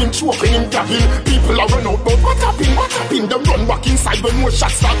trapping. Him choking, him gapping. People are run out but what happened? What happened? Them run back inside when more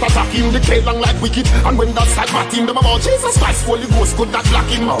shots start attacking. The K long like wicked. And when that start batting them about Jesus Christ, Holy Ghost could that lock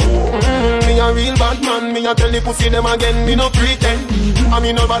him out. Me a real bad man, me a tell the pussy them again. Me no pretend, I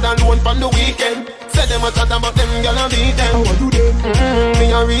me no bad alone from the weekend. Say them a chat about them, girl a beat them. How do them?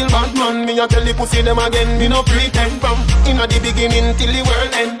 Me a real bad man, me a tell the pussy them again. Me no pretend from inna the beginning till the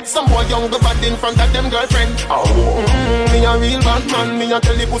world end. Some boy young go bad in front of them girlfriend. Me a real bad man, me a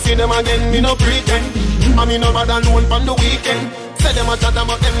tell the pussy them again. Me no pretend, I me no bad alone from the weekend. Say them a chat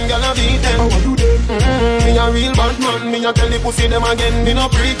about them, girl a beat them. How do them? Me a real bad man, me a tell the pussy them again. Me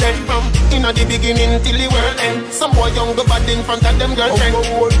no pretend from inna the beginning till the world end. Some boy young go bad in front of them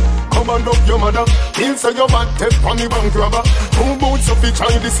girlfriend. Come and up your mother. He'll say your bad tip on me bank robber. Two boots of each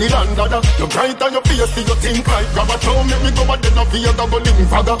eye, this is landada. You bright on your face, do you think like grabber? Don't make me go a dead of your double link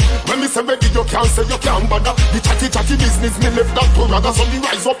fagger. When me say ready, you can't say you can't bother. The chatty business, me left that to rather. So me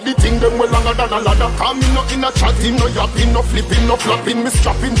rise up the thing, them well longer than a ladder. Cause me not in a chatting, no yapping, no flipping, no flapping. Me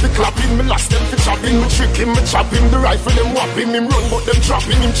strapping, me clapping, me last them for chopping. Me tricking, me chopping, the rifle them whopping. Him run but them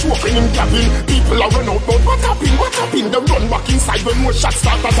dropping, him choking, him gapping. People are run out but what happened? What happened? Them run back inside when more shots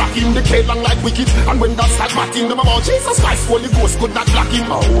start attacking. The K long like wicked. And when that start batting them about Jesus Christ, Holy Ghost could not block him.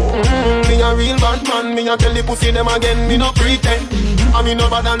 Me a real bad man, me a tell the pussy them again. Me no pretend, I me no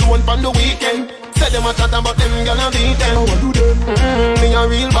bad alone from the weekend. Say them a chat about them, girl a beat them. How do them? Me a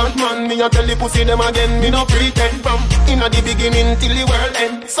real bad man, me a tell the pussy them again. Me no pretend from inna the beginning till the world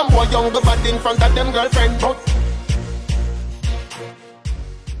end. Some boy young go bad in front of them girlfriend, but